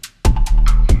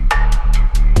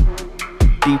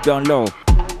 Deep down low,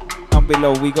 and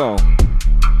below we go.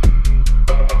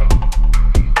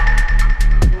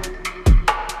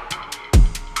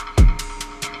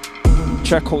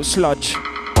 Track called Sludge.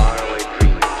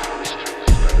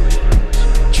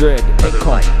 Dread,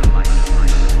 Income.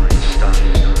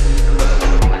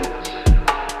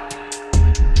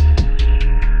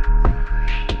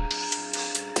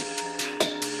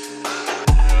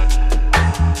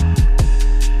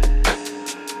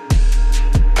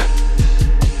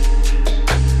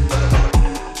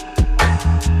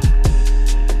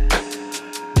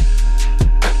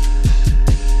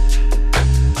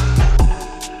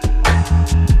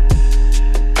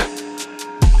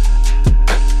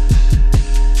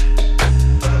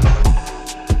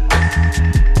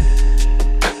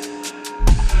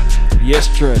 Yes,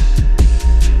 Dread.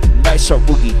 Nice up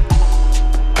boogie.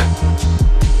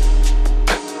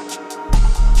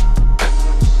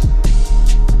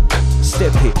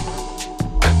 Step hit.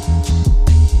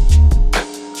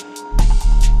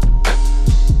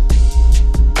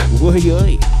 Oi,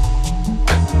 oi.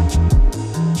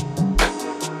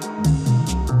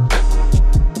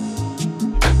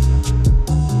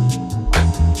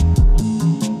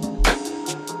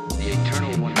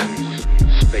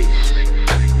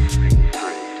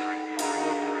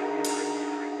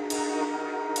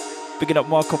 Picking up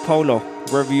Marco Polo,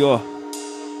 wherever you are.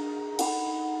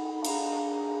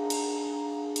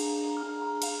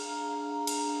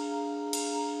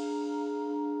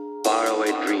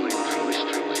 Faraway dreams,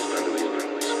 mysteries,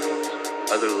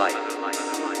 other life,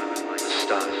 the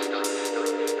stars.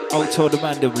 Out to all the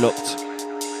man they've locked.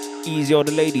 Easy all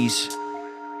the ladies.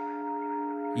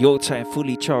 Your time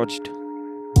fully charged.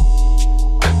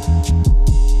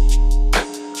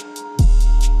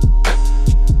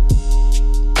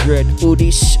 Dread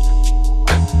Udis.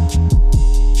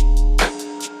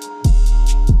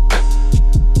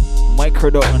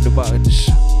 Microdot on the buttons.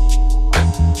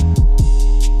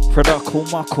 Product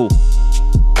Mako.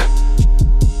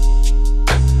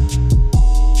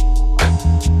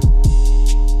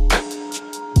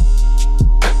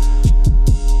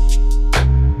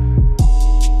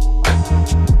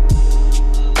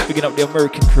 Picking up the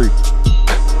American crew.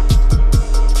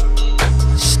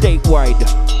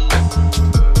 Statewide.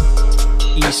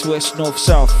 East, west, north,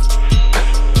 south.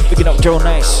 Picking up Joe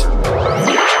Nice.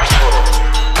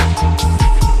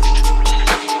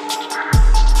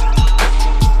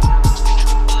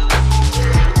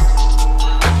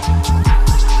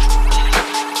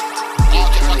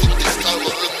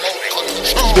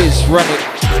 Biz, run it.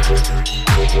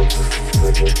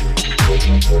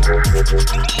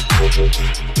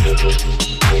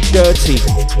 Dirty.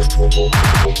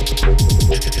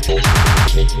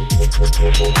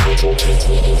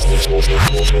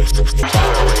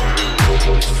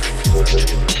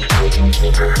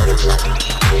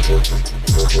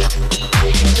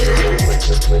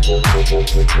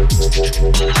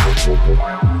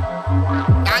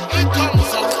 And it comes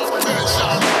out of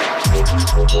pressure.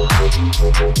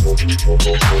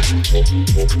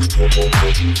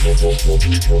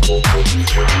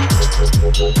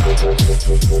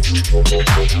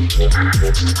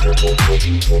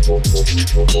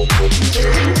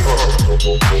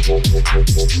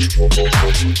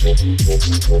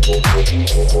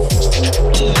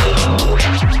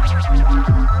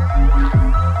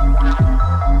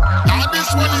 Now this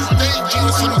one is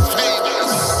dangerous and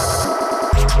famous.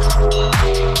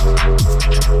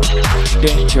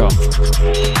 Danger.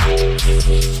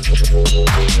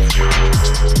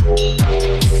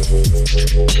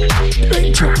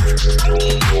 Danger.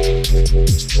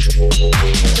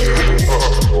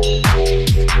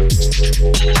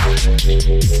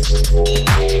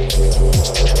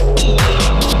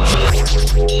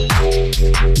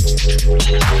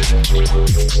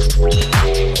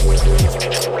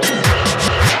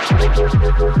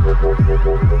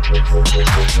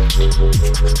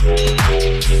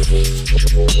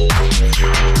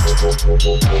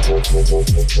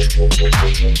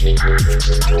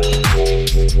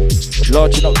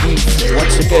 Large enough view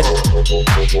once again.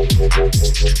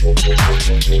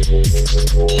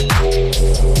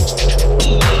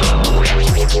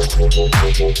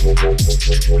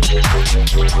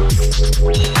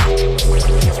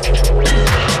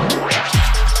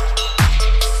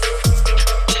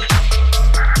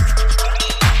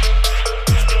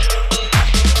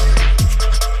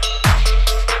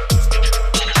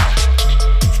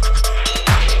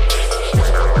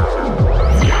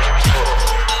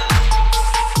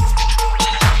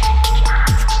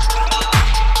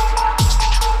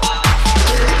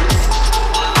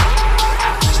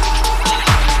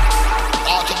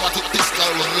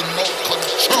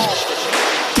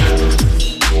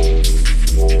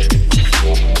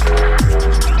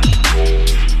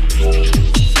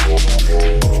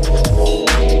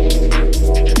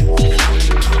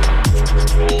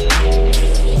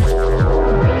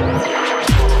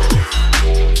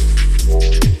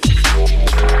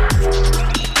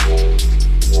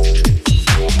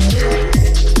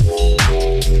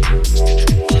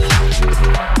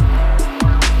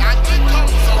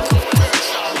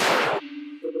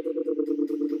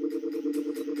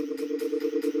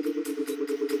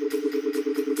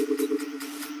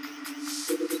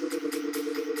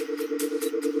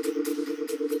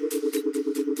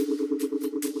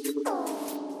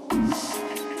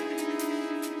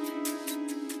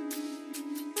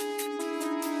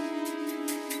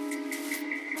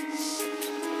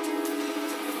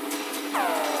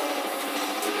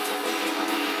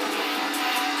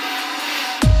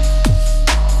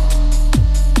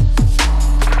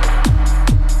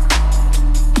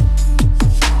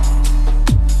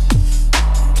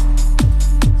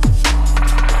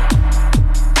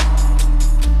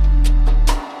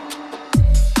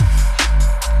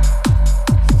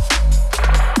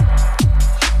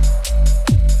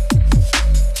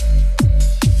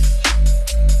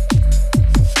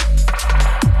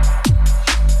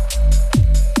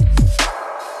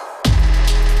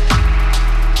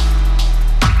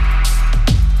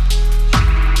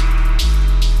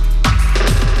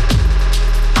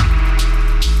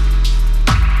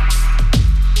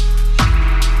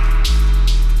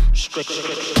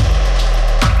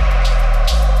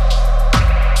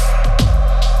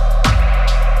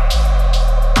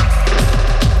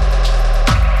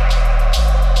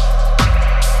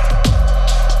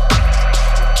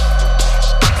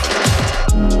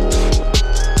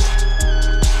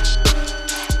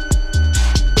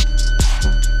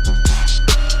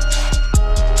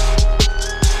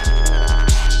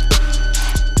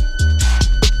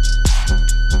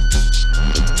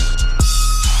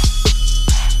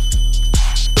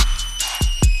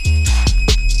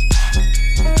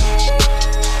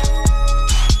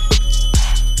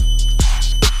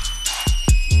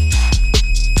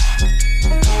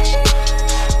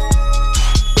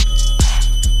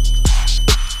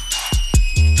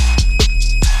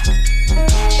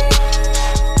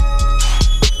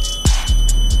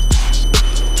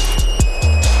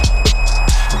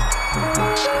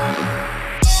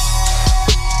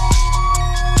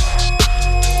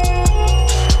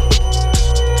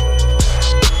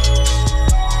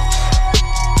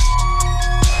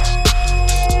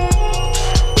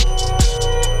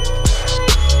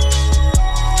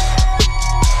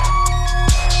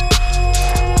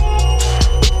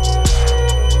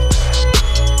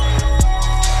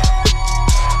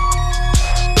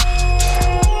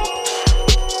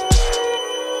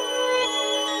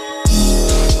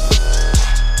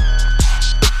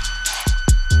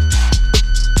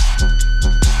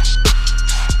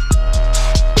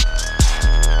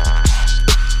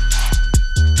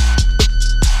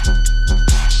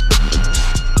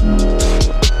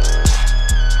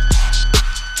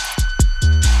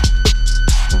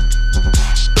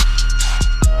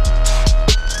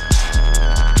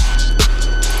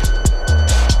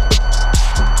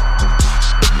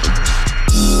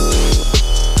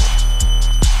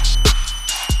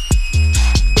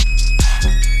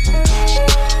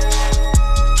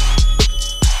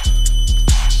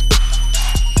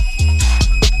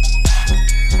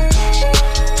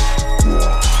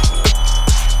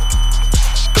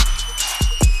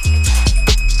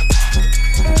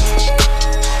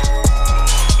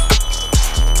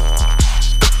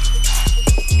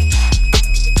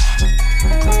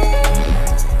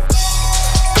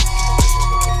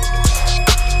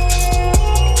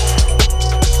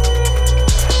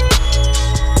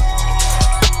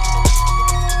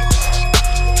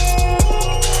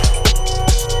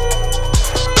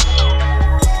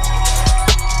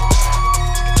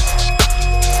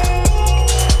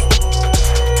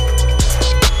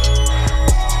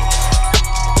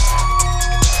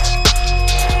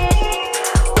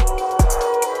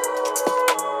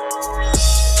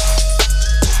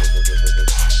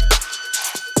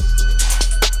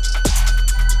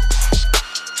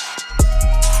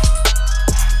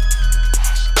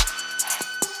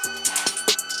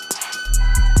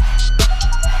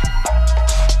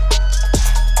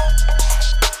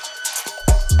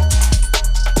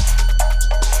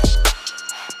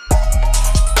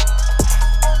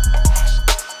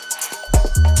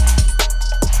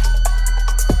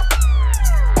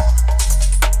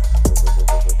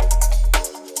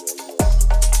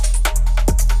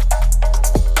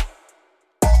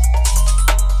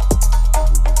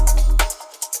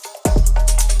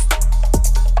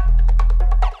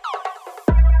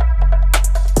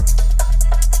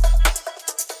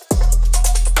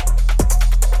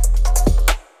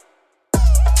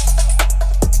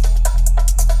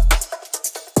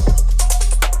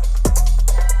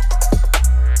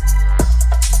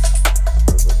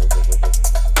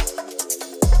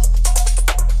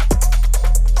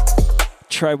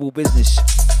 tribal business.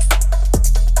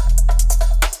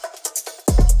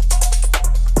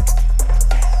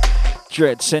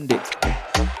 Dread, send it.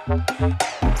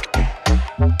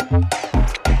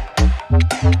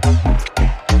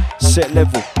 Set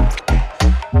level.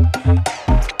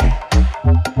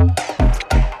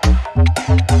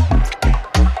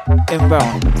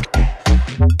 Inbound.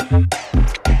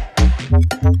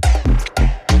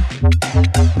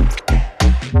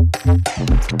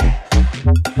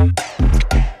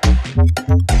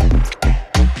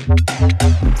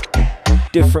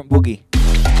 Different boogie.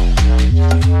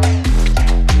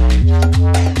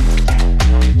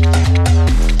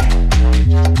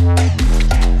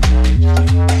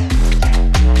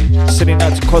 Sending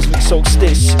out to Cosmic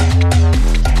Solstice.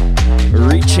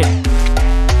 Reaching.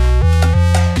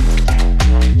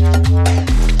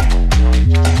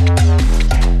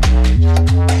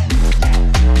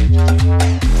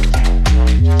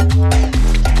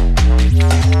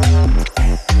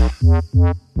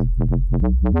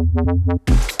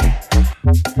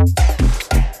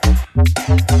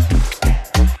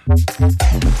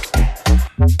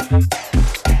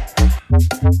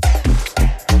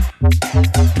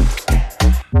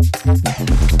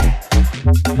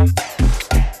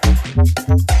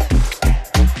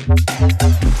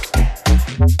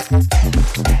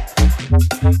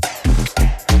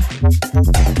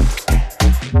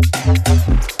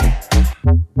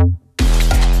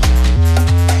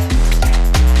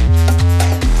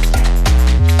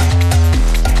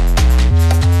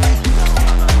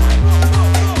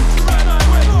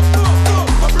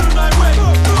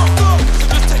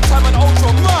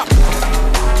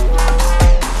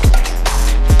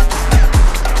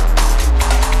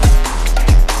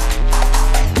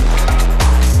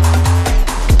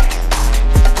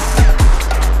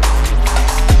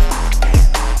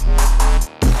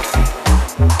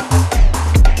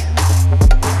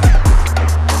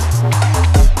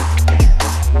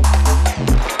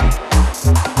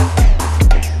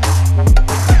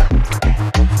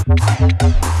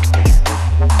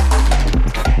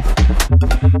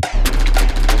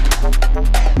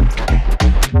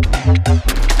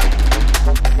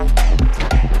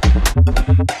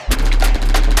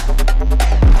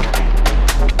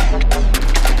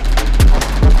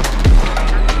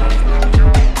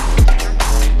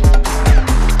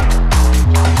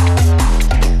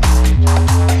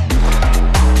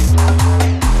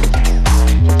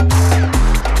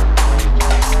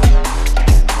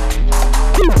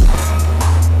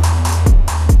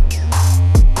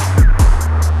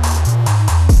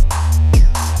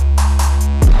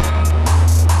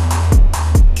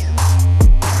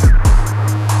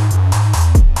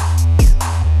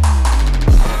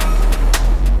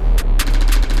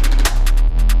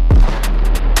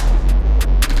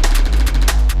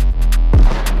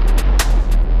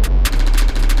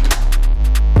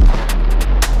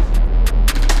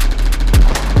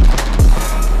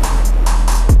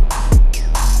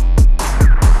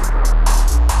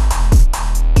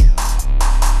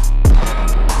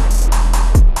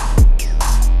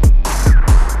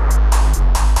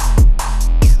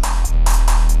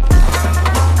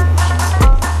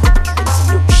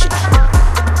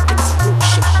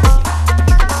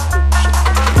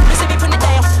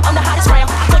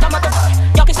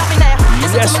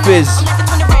 Fizz.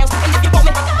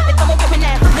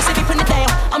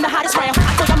 I'm the hottest round.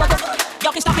 I told y'all motherfuckers,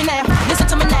 y'all can stop me now. Listen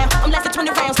to me now. I'm lasting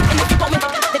 20 rounds. And if you want me,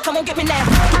 then come on, get me now.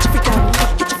 Get your freak on,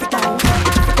 get your freak on,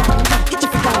 get your freak on, get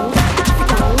your freak on, get your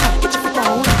freak on, get your freak on, get your freak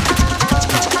on, get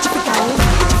your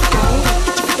freak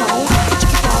on, get your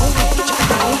freak on, get your freak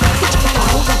on, get your freak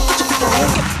on, get your freak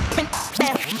on.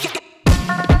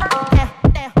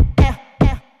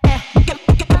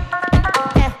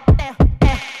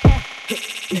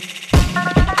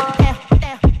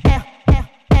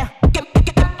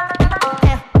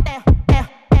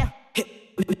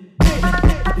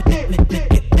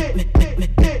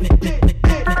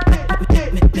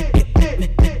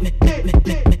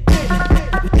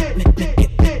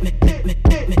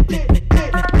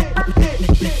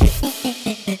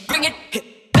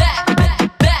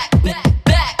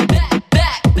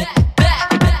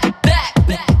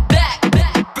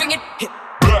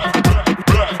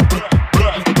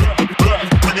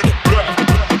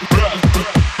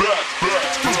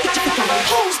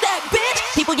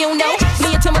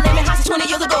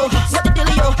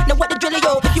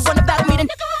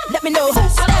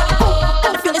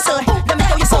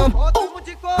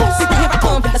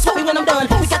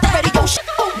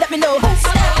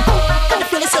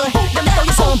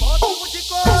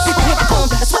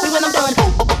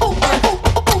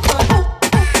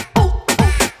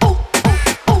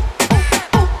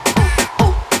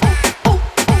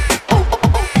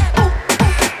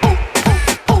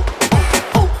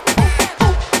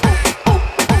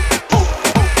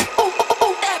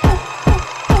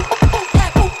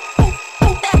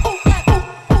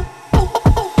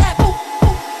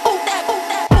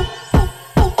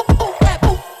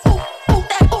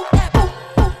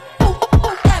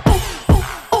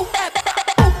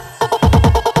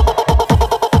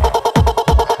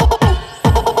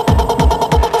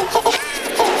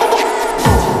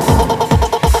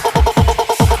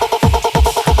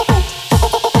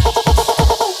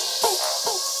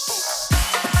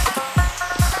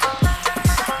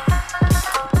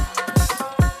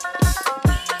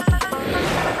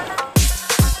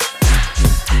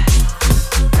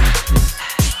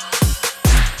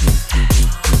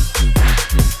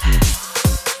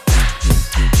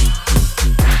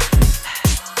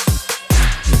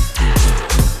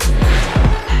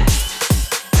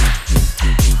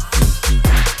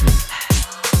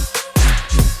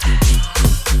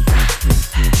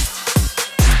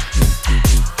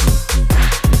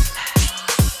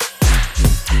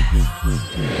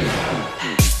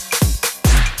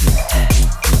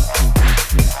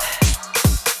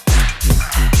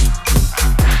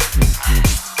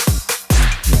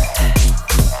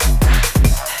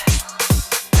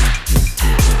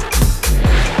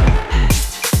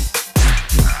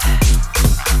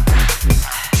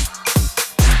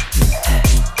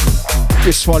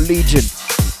 This one, Legion.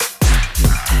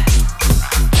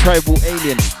 Tribal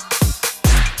Alien.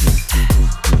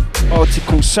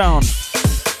 Article Sound.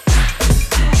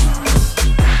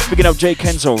 Picking up J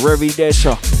Kenzo, Revi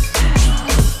Desha.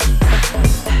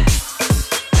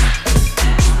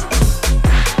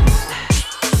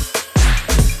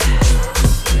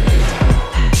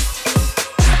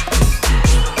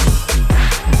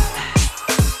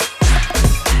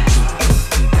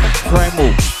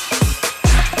 Primal.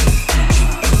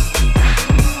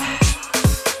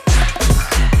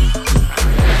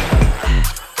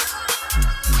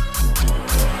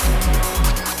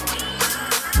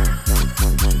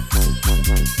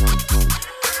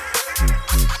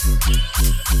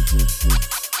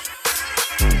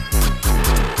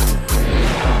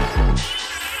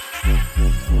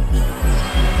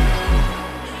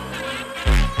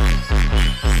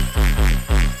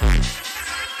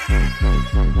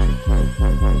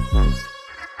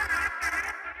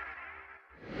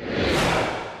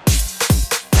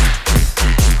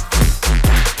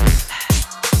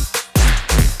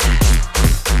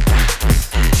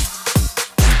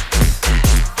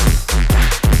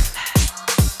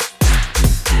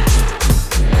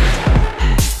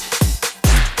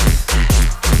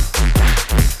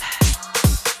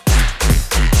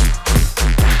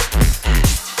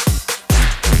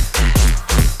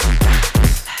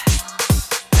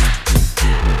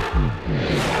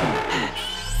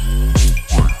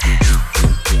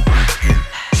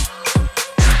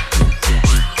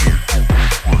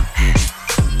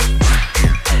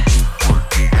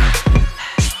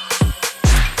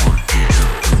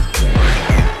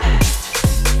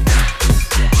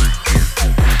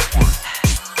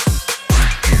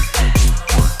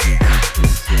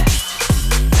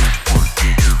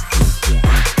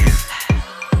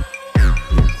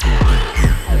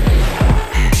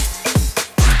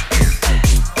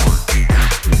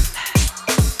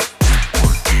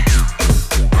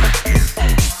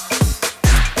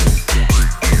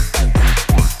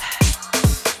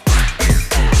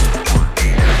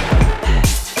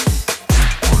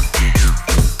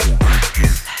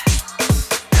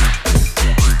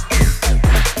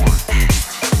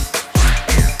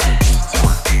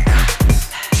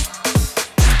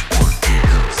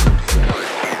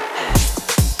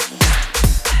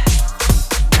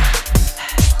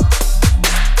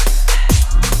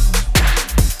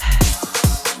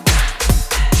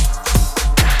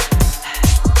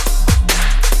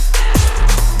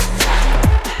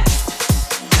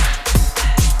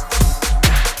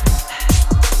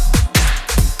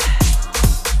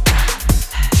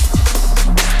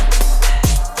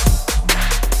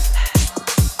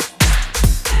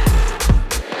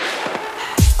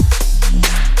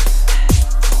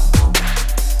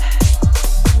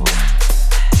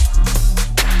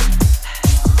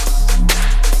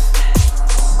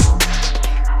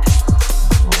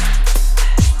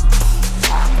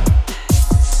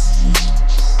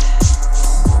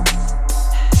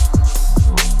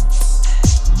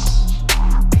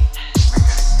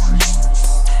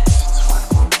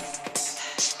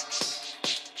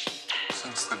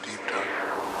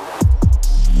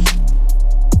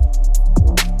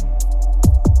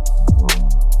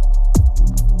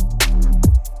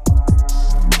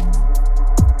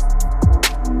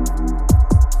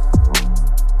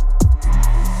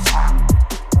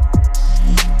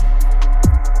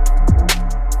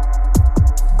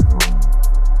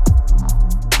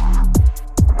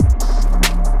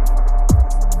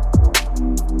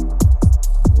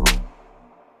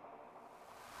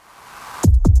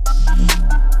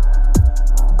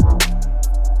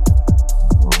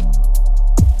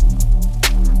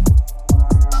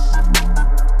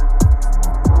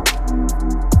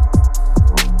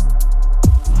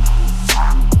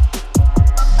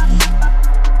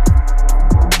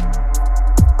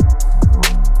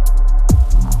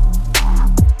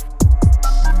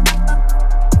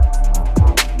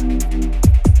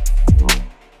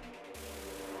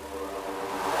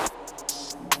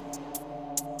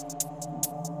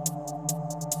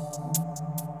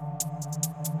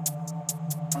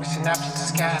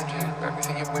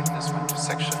 Everything you witnessed went to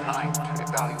Section 9 to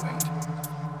evaluate.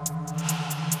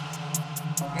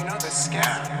 You know, the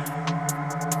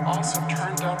scan also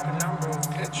turned up a number of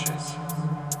glitches.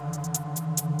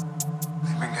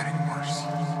 They've been getting worse.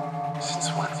 Since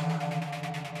when?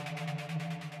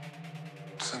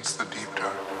 Since the deep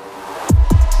dark.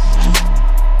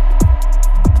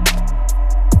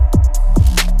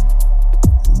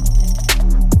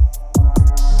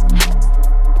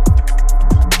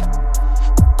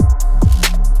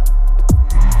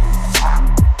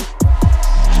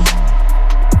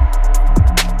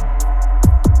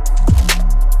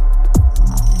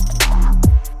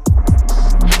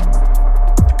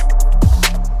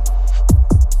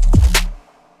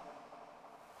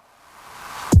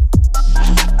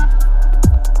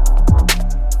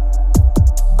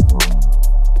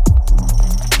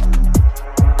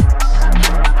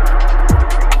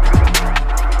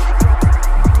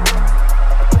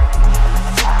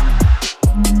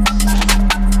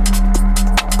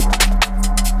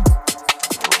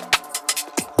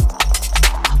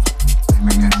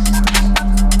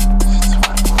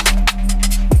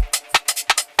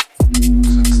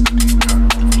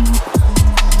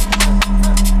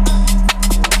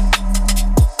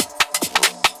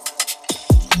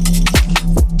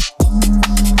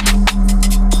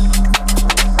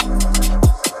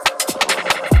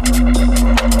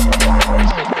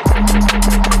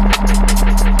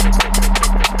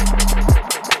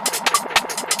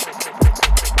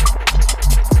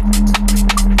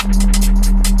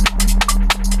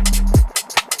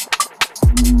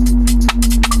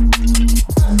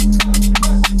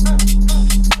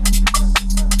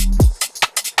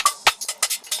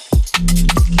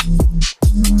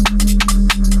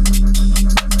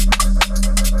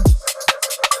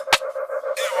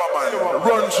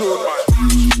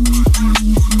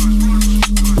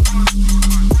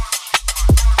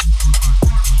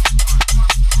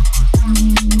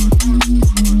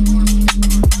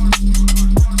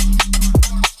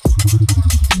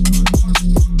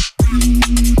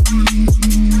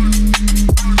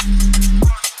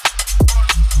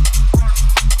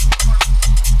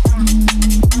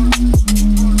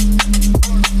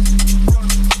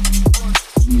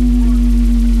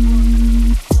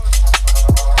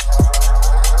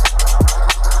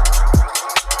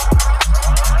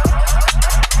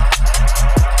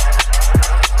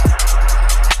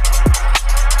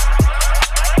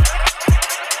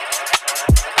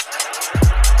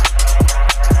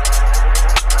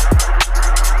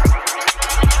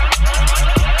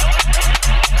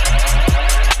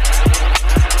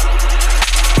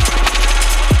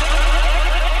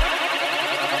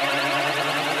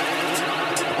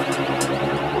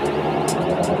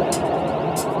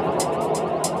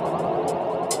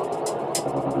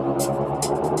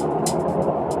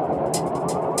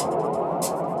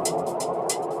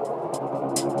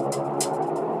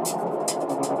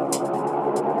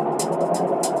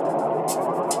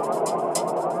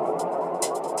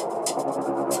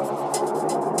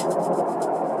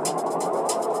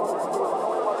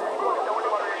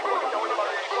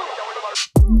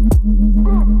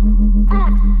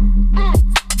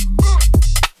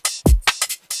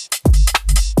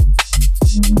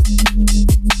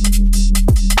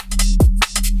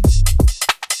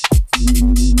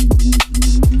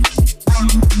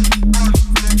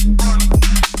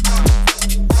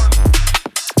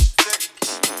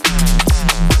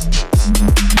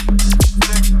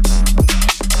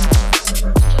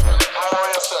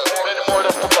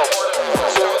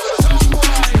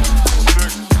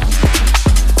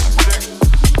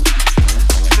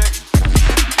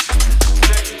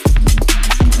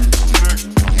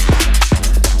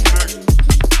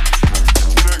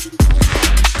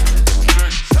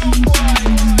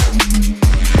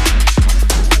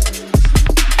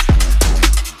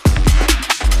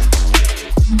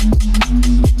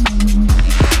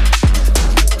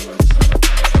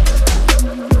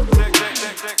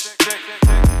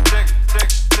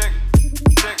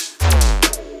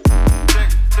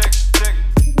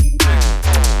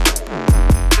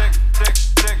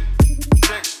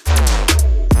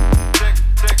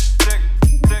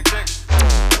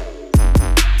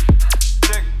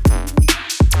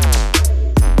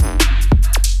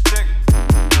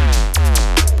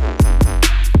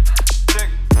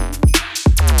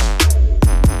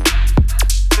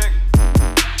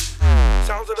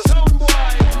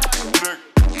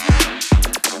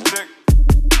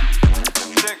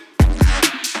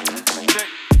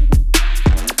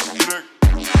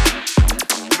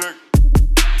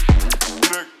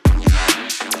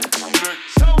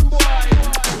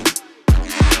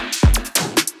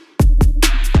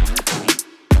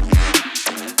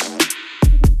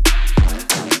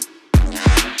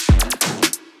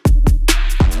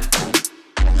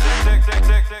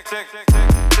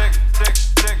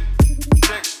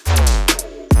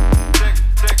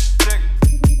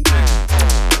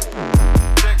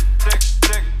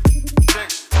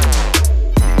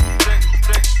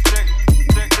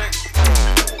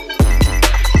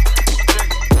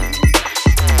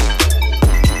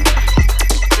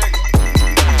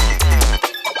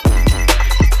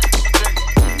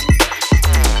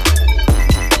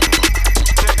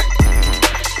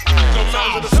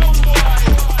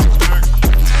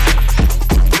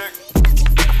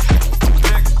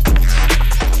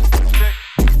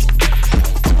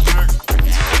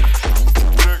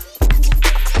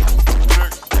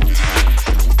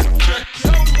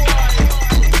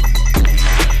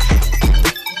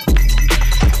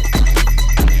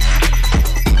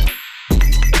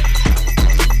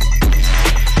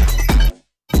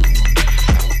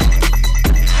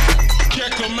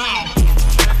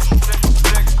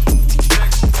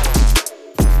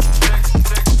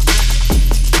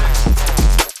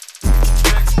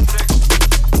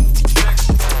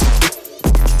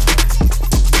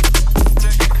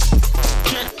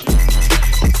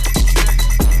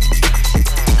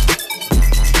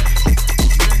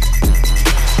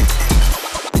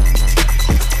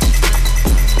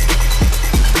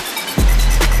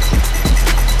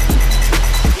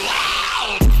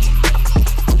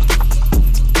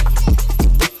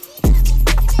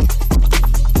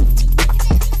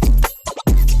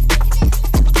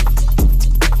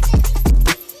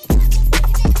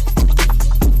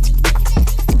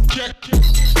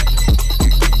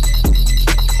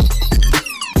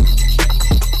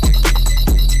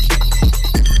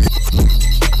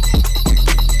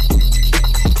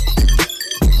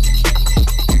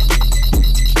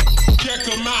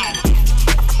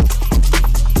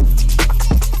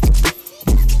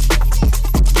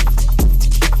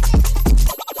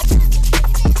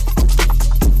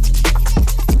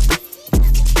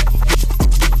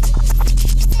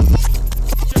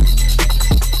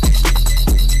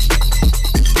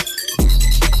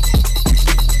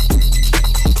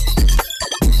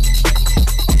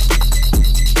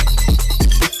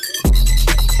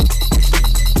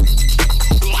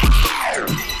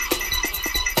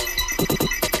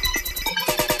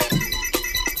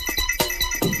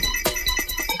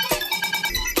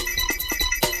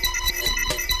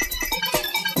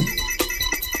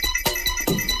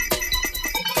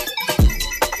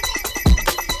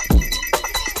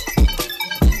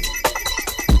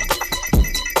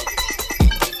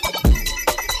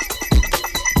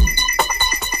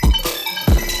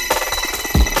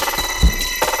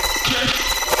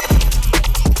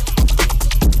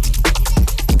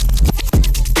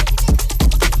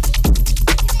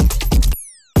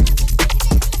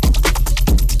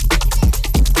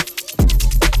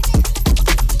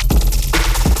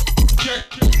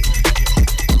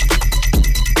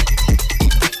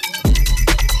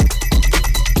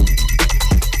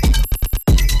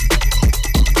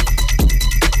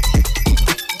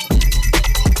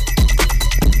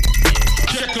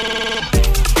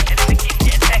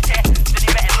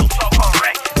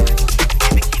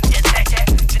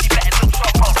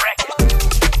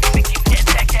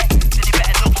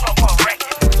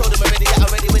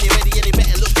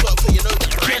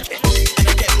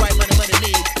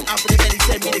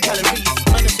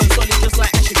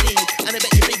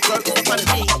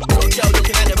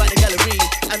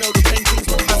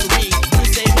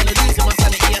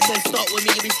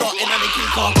 starting on the key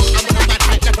car. I'm on a mad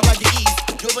hype like a bag of ease.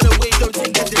 You're on the way, don't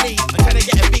take a delay. I'm trying to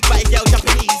get a big body girl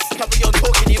Japanese. Carry on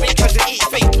talking, you ain't trying to eat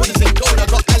fake. Bullets and gold, I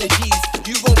got allergies.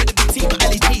 You roll with the big team,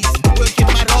 allergies. Working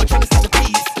mad hard, trying to set the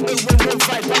peas. When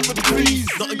fight back with the breeze.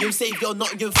 Nottingham saviour,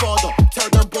 Nottingham father. Tell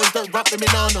them boys don't rap with me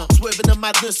nana. Swerving the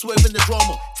madness, swerving the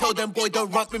drama. Tell them boys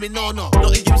don't rap with me nana.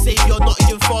 Nottingham saviour,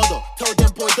 Nottingham father. Tell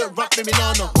them boys don't rap with me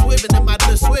nana. Swerving the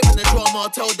madness, swerving the drama.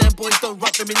 Tell them boys don't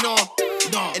rap with me nana.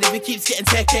 And if it keeps getting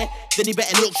techie, then he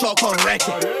better look sharp on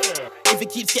record. If it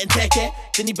keeps getting techie,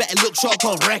 then he better look sharp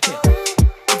on record.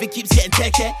 If it keeps getting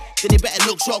techie, then he better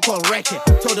look sharp on record.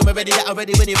 Told him already that I'm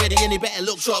ready when he ready, and he better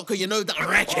look sharp, cause you know that I'm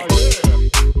record.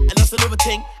 And that's another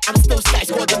thing, I'm still sky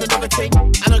squad on another thing.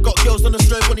 And I got girls on the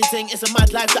slow bunny thing. It's a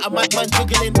mad life that a madman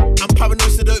juggling. I'm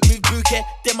paranoid so don't move bouquet.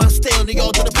 Then man stay on the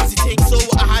yard on the pussy thing. So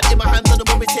what I had in my hands on the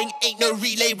mummy thing. Ain't no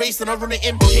relay race and I run it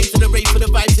in. Came to the rave for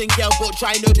the vibes in. Girl bought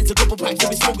try node into a couple packs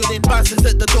to be smuggled in. Bouncers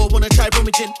at the door wanna try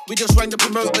rummaging. We just rang the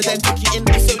promoter then took it in.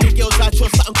 It's only girls I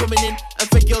trust that I'm coming in. And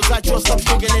for girls I trust I'm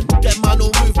struggling. Them man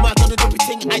all move mad on the dumpy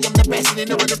thing. I am the best and they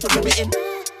know enough to rub it in.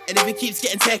 And if it keeps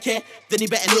getting techie, then he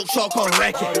better look sharp on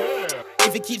record.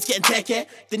 If it keeps getting techie,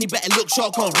 then he better look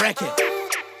sharp on record.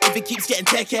 If it keeps getting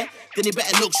techie, then he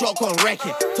better look sharp on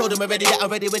record. Told him already that I'm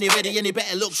ready when he ready, and he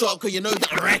better look sharp, cause you know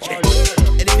that I'm record.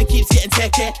 And if it keeps getting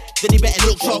techie, then he better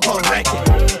look sharp on record.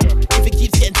 If it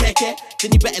keeps getting techie,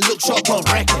 then he better look sharp on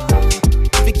record.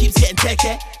 If it keeps getting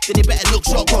techie, then he better look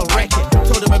sharp on record.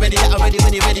 Told him already that I'm ready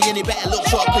when he ready, and he better look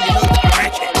sharp, cause you know that I'm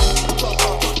record.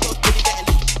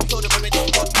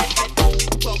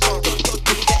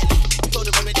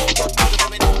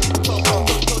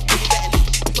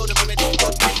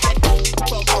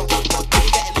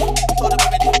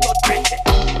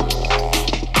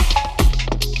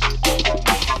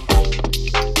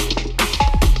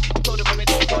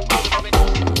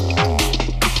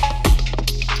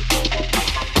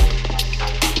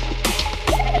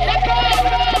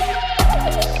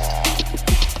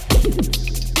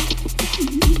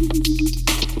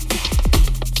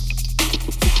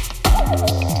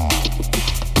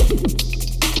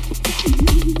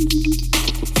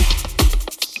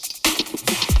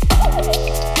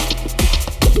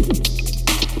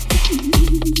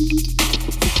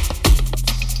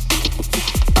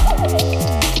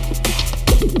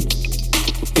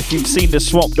 If you've seen the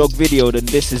Swamp Dog video, then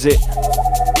this is it.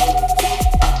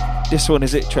 This one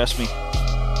is it, trust me.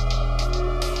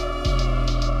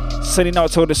 Sending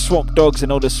out to all the swamp dogs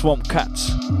and all the swamp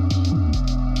cats.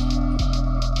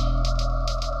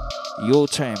 Your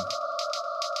time.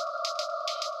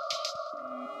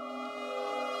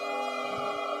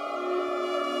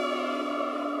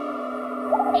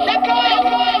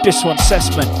 This one,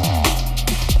 Sessman.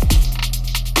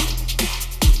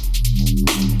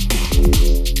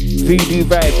 Voodoo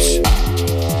vibes.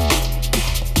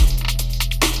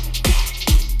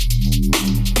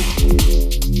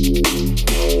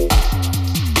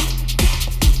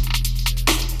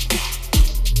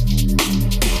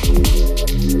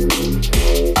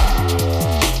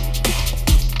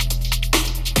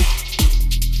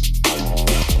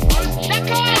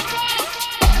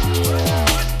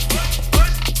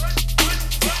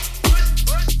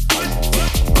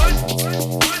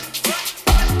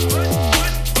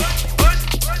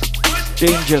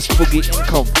 Dangerous boogie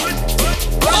income.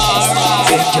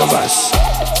 Dangerous.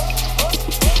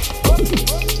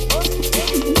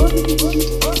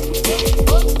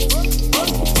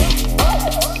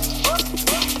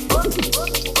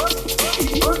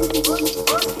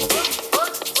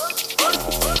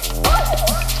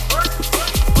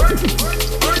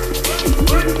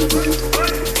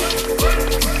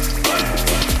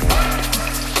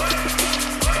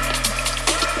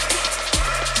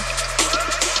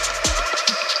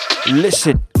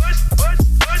 Listen.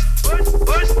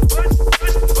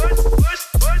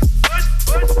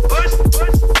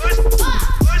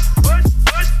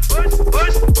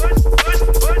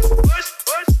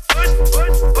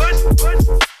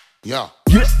 Yeah.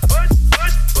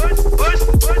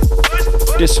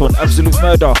 This one, Absolute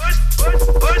Murder.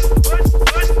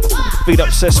 Big up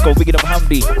Sesko, big up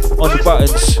Hamdi on the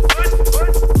buttons.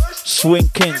 Swing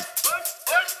King.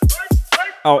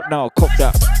 Out now, cop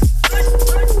that.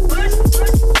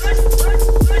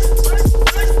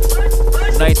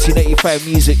 1985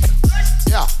 music.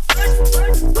 Yeah.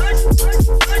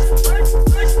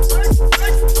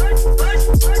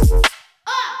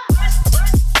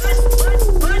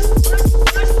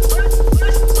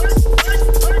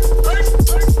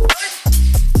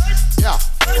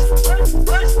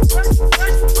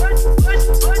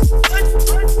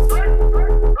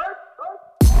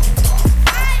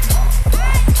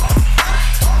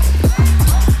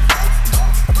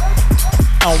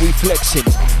 And we flexing.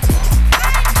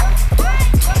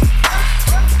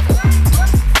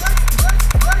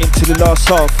 Into the last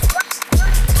half.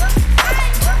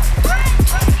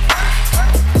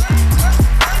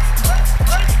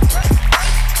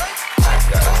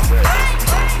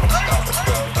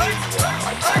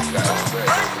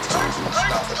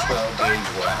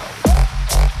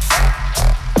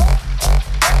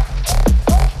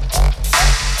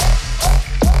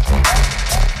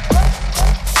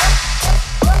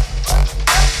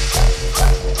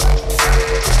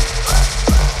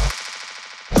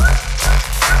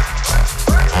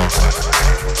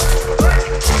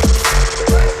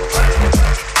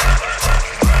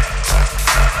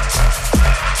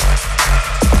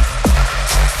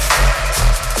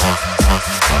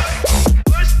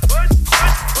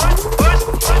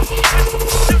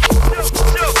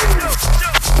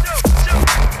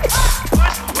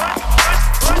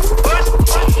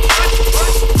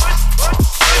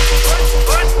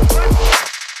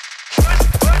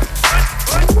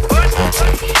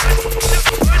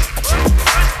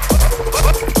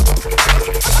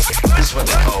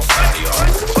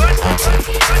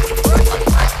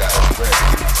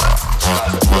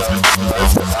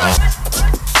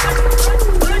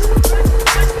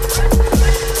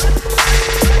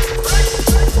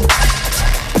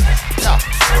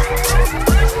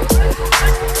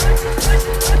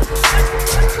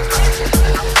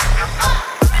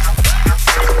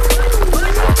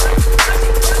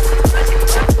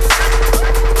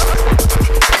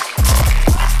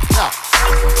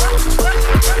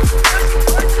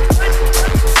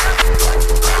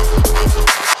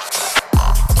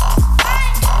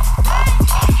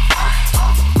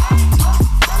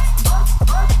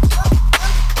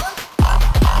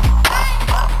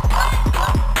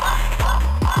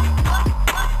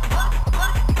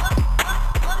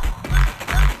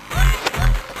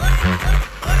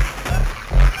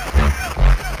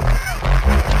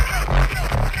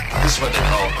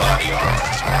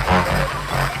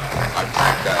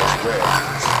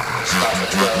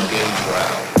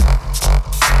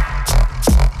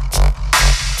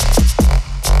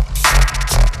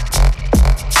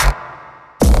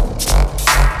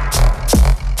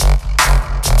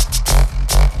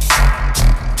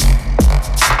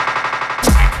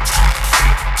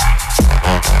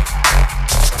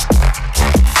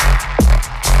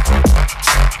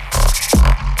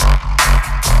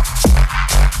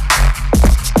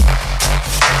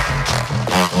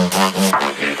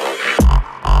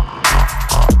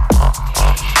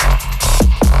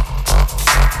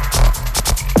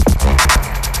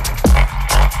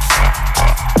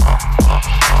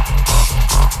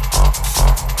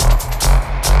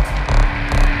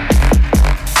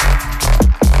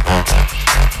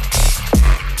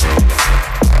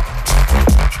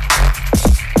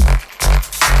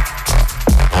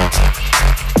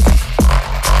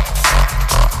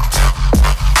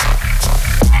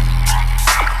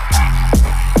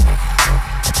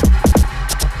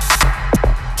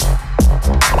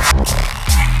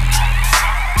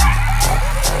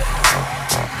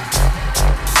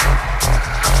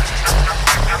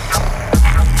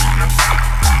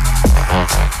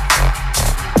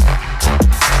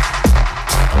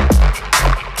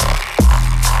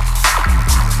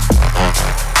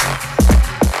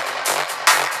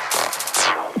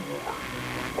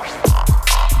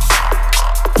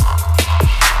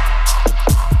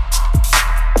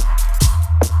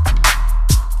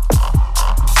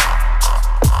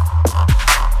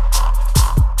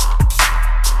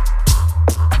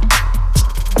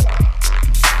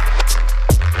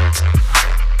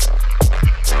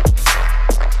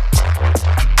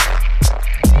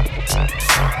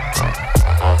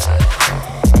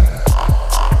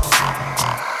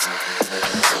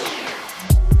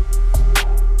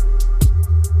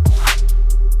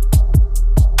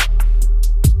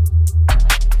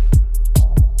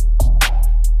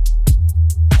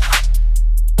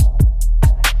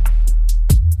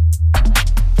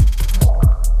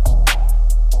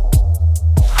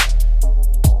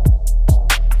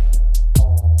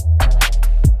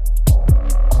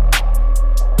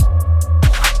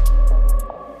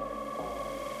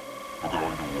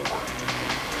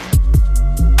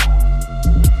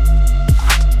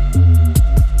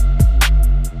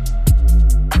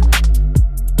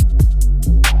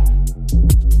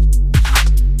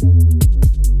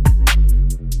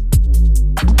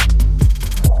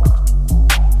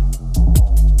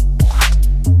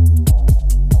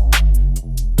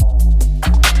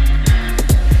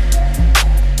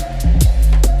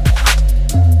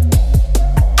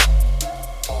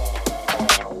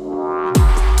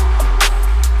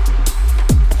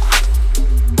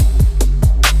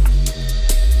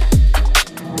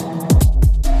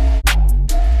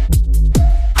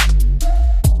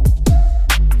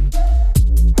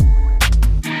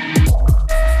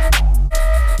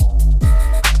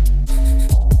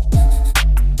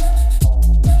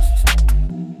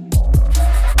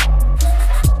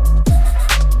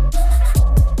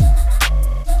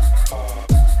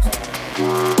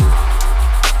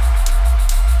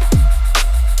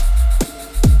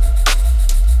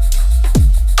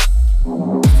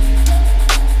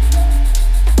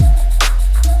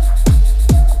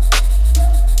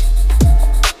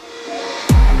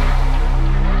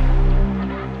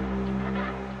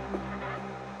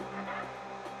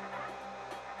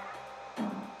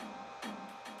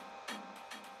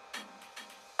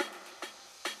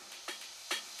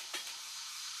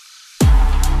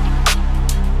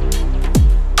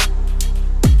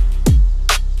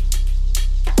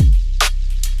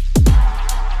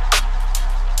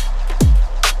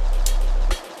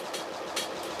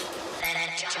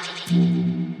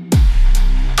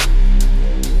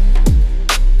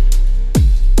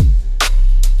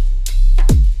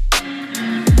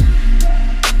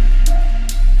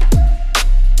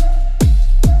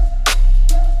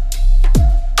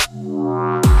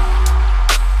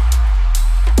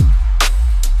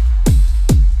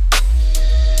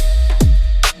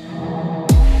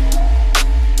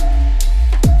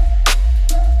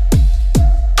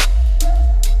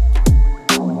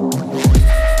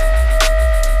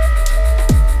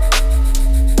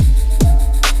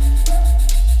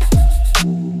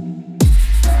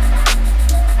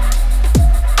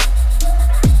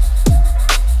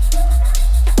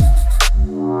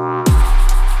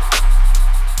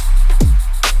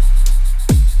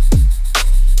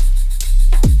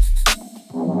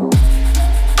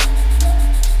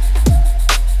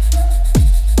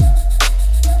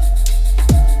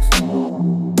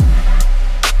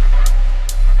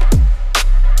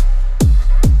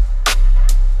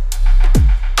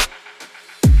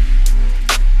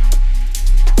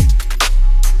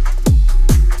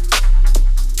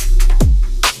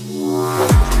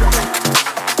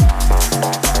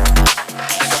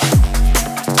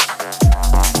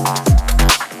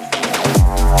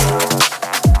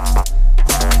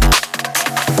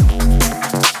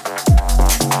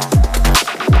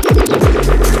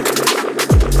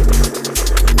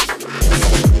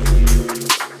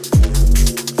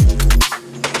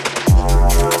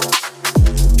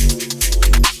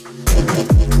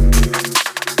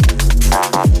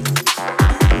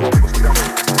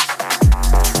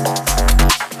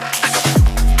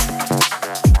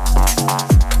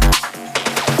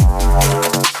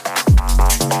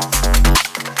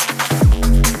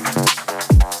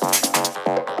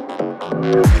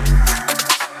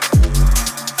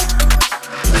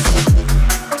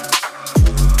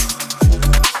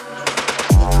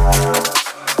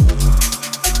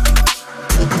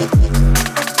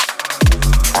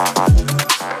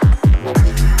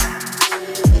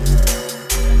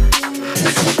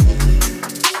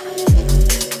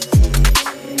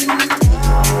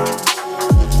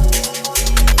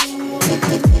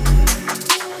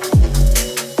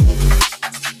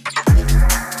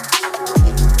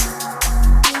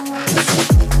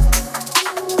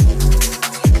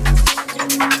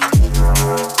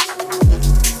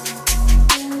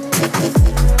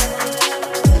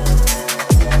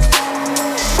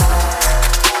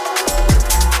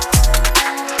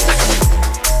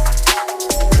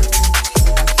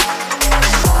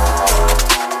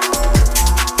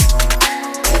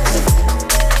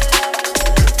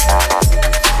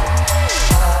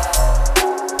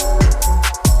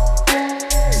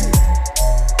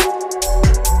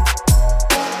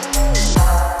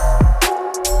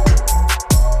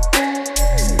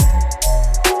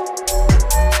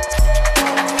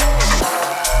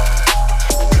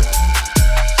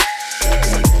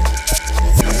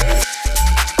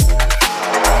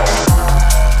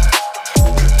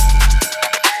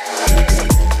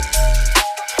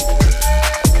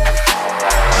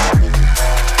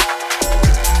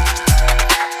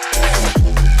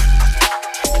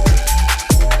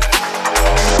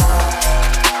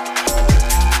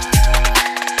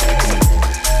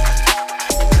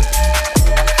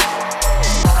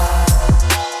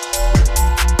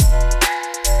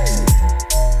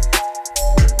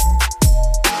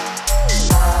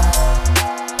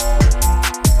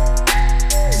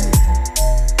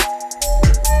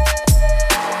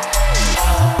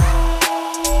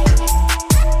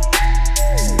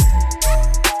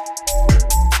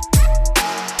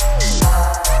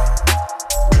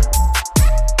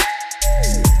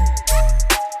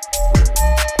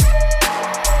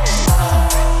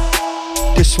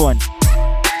 This one,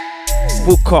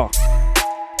 Booker,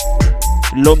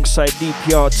 alongside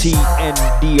DPRT and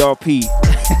DRP.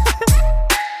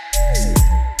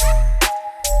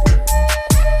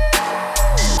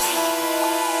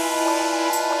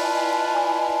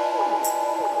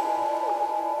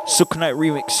 Sukanite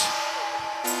remix.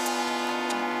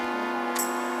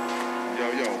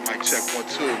 Yo, mic check, 1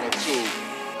 2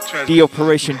 1 2. The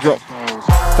operation drop.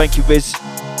 Thank you, Biz.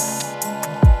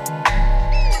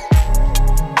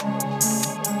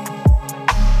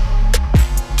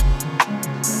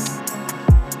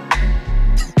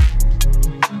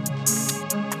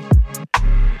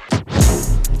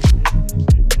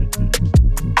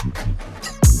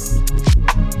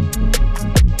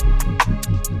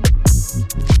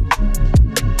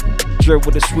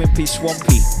 With a swimpy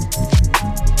swampy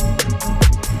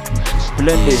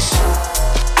blenders.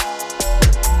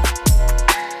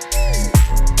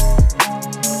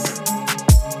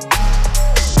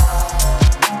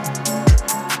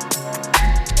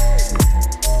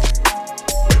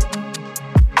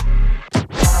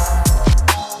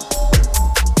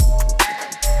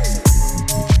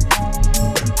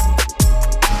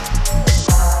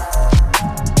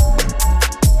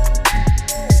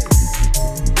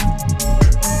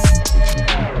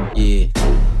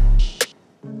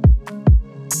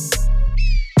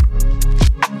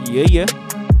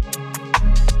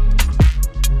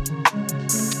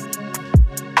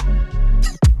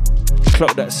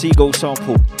 Clock that seagull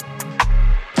sample.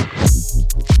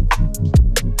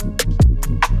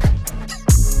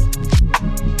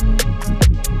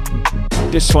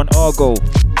 This one, Argo,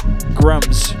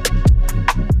 Grams,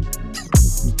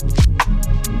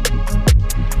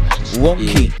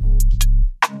 Wonky.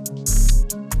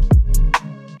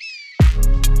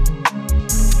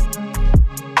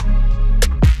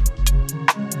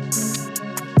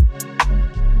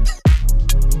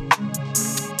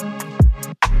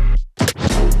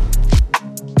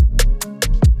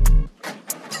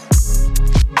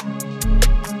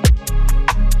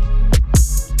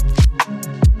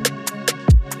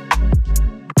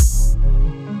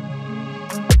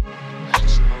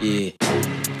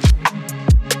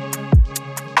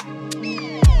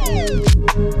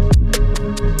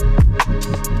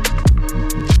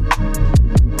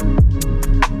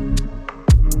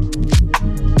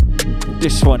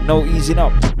 This one, no easing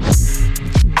up.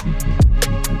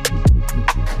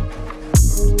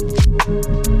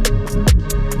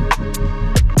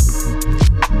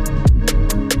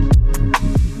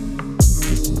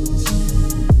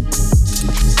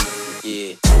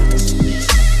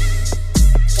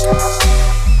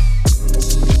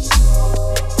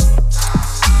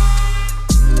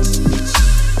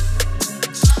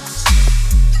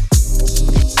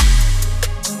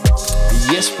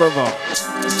 Yes, brother.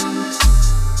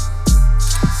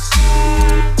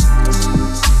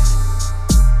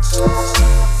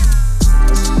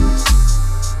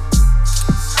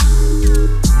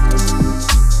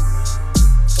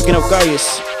 Picking up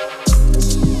Gaius.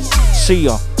 See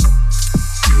ya.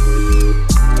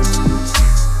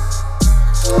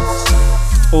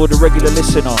 Or the regular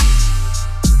listener.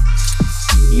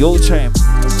 Your time.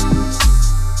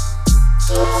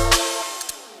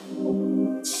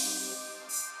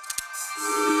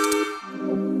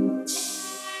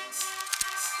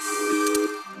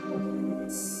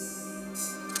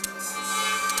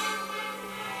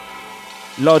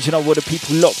 Large enough where the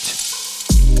people locked.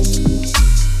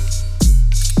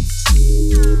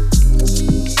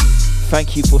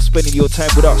 Thank you for spending your time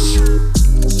with us.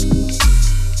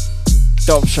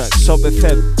 Dubshack, Sub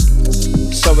FM,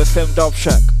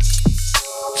 Dubshack,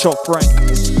 top rank.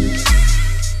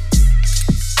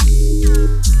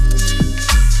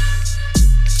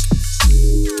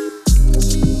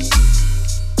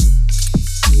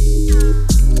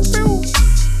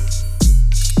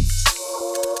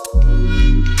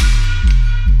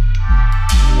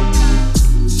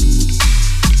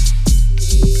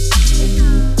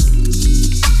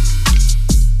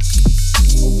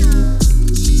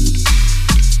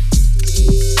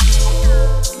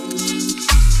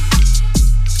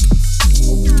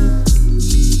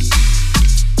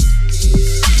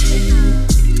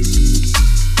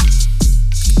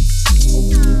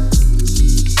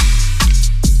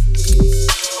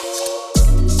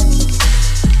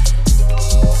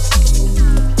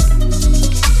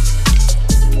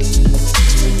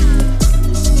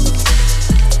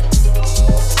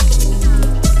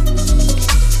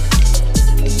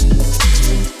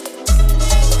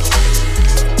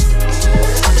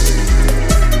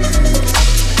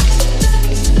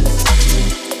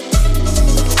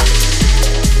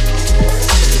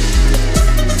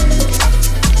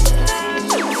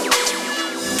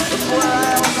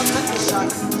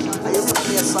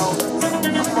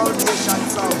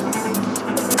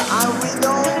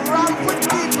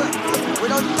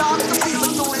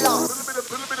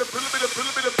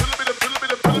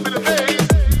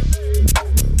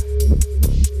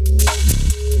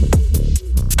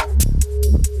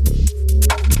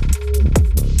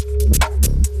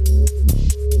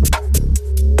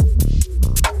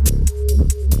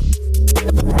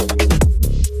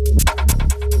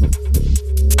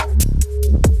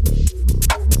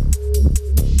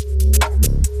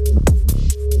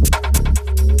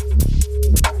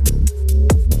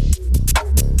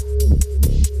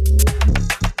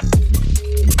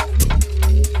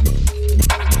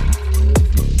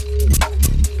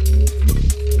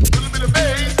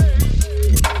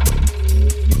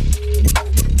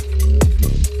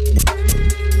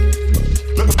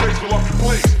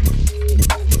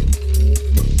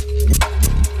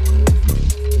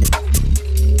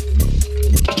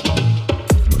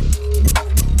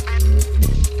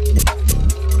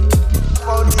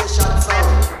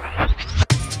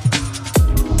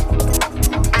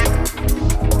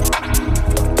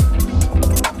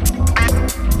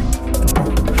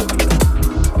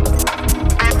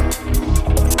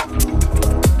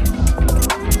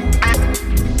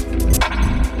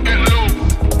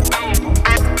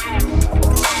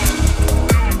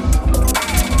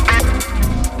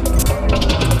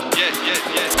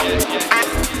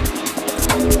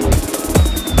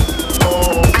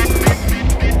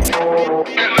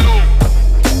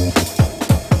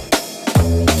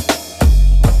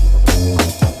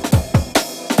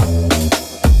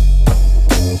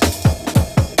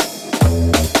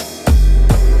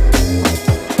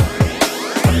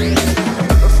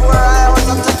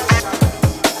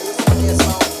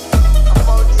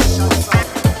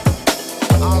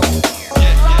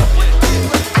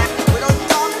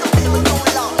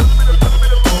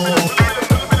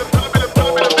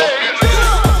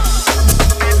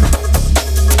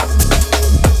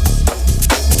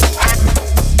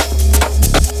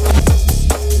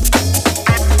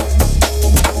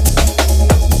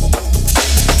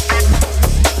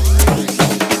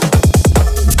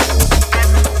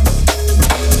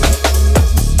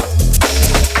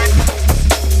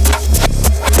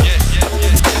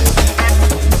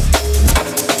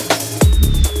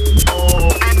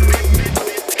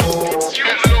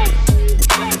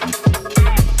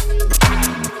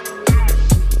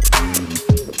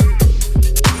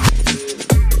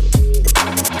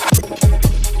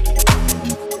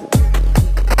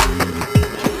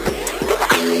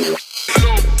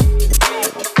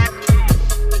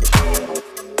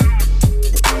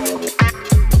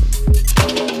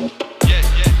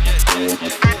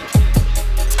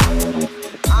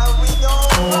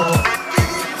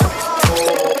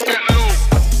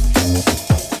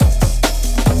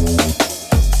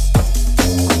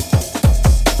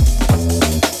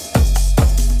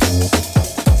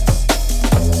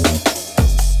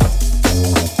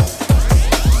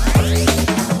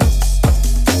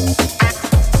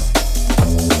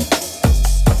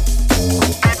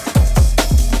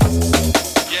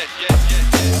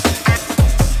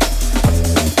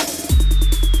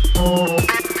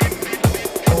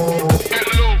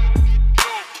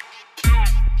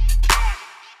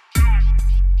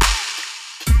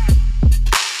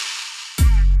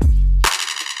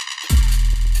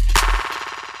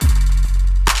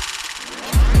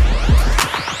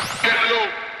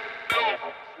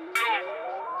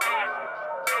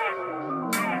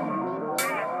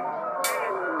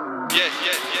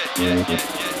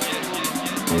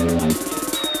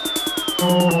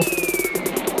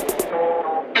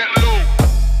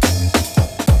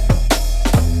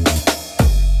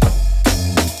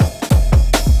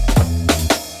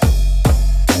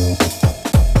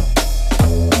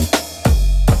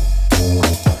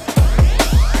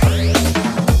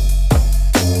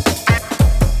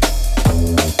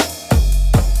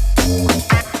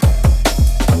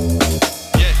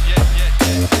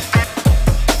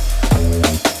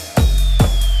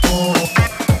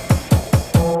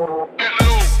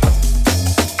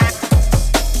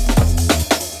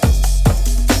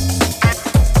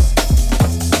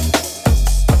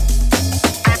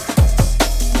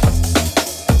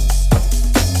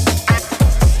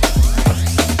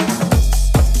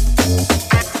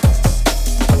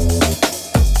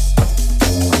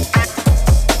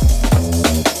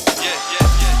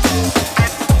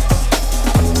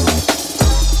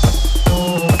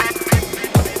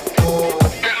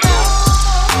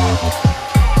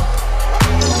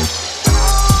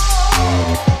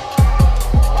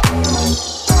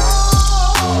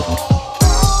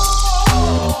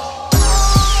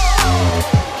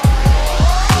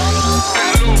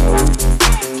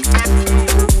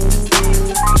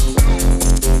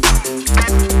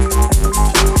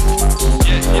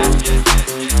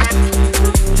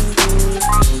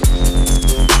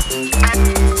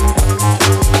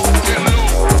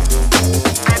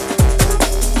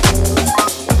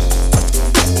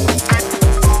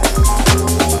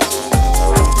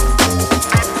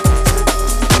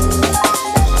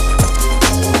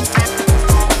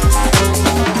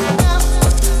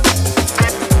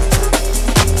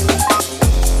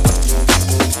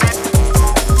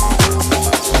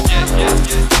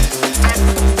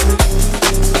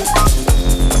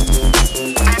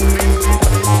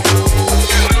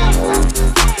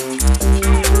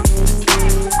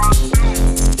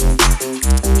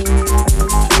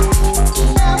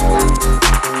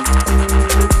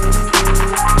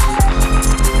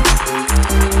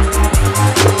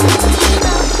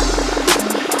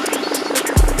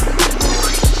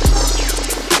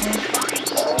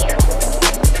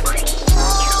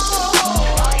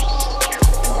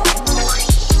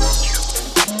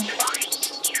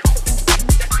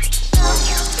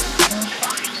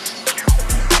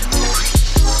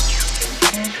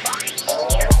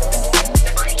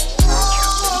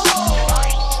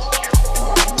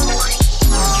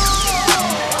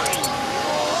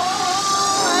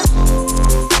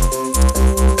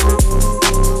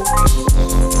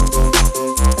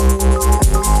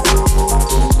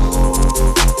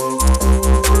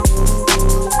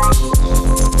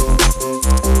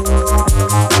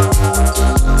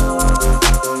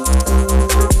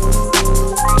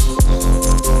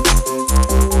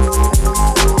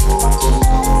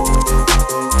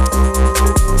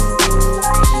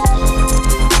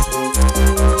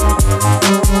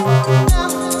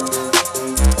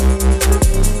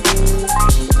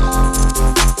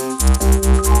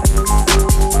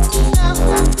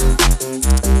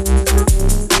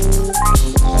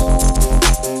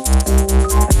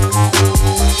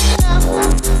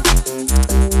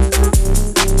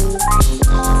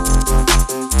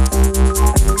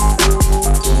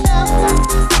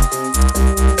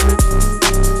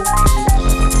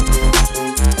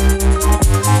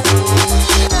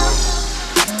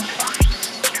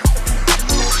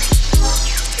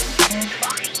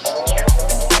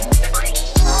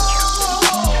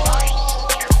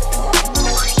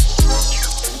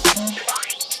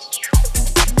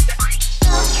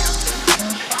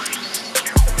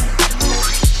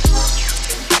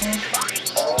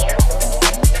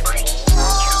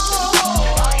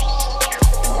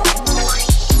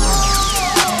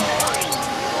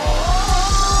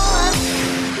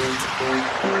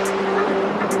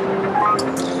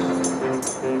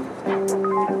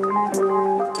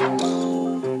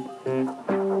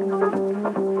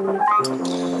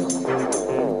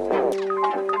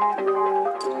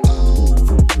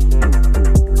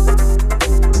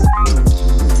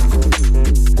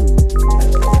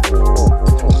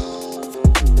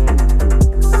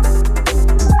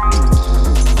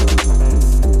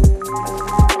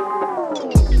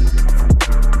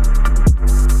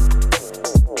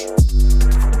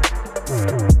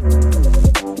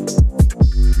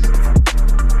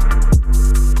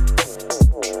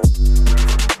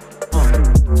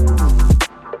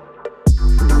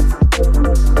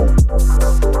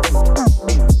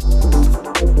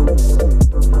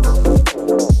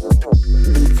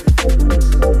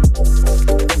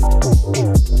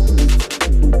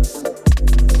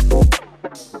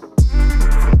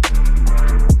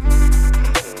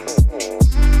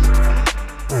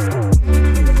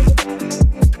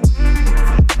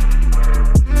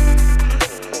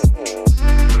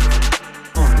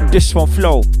 This one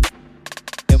flow.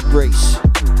 Embrace.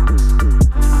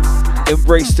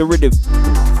 Embrace the rhythm.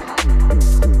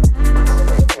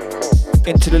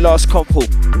 Into the last couple.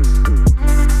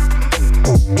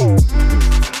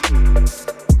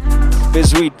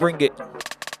 Bisweed, bring it.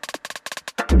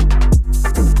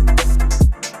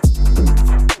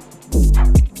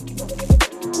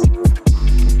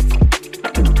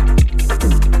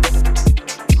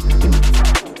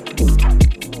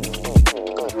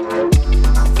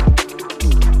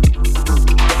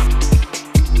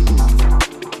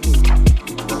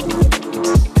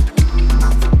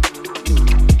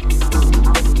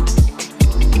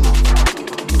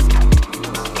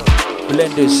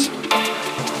 Blenders.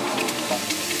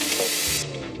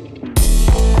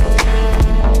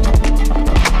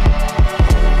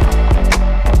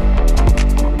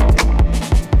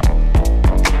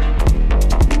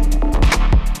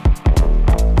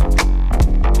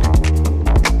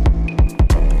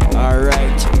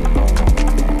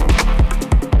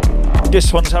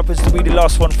 This one happens to be the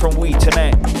last one from Weed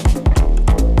tonight.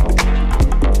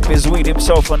 Bisweed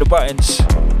himself on the buttons.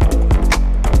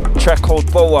 Track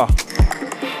called Boa,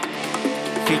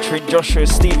 featuring Joshua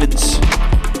Stevens.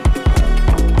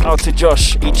 Out to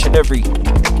Josh, each and every.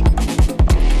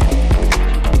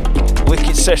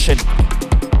 Wicked session.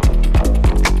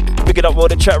 Picking up all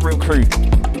the chat room crew.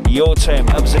 Your time,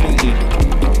 absolutely.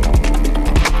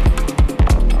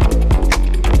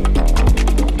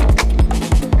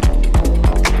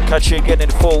 Catch you again in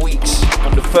 4 weeks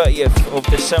on the 30th of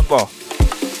December.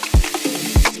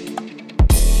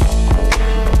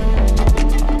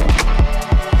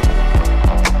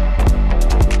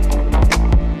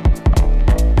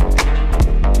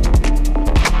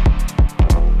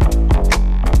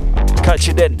 Catch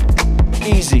you then.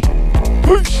 Easy.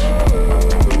 Peace.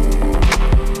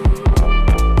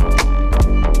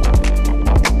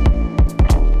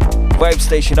 Vibe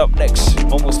Station up next.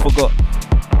 Almost forgot.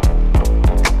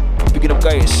 Picking up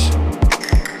guys.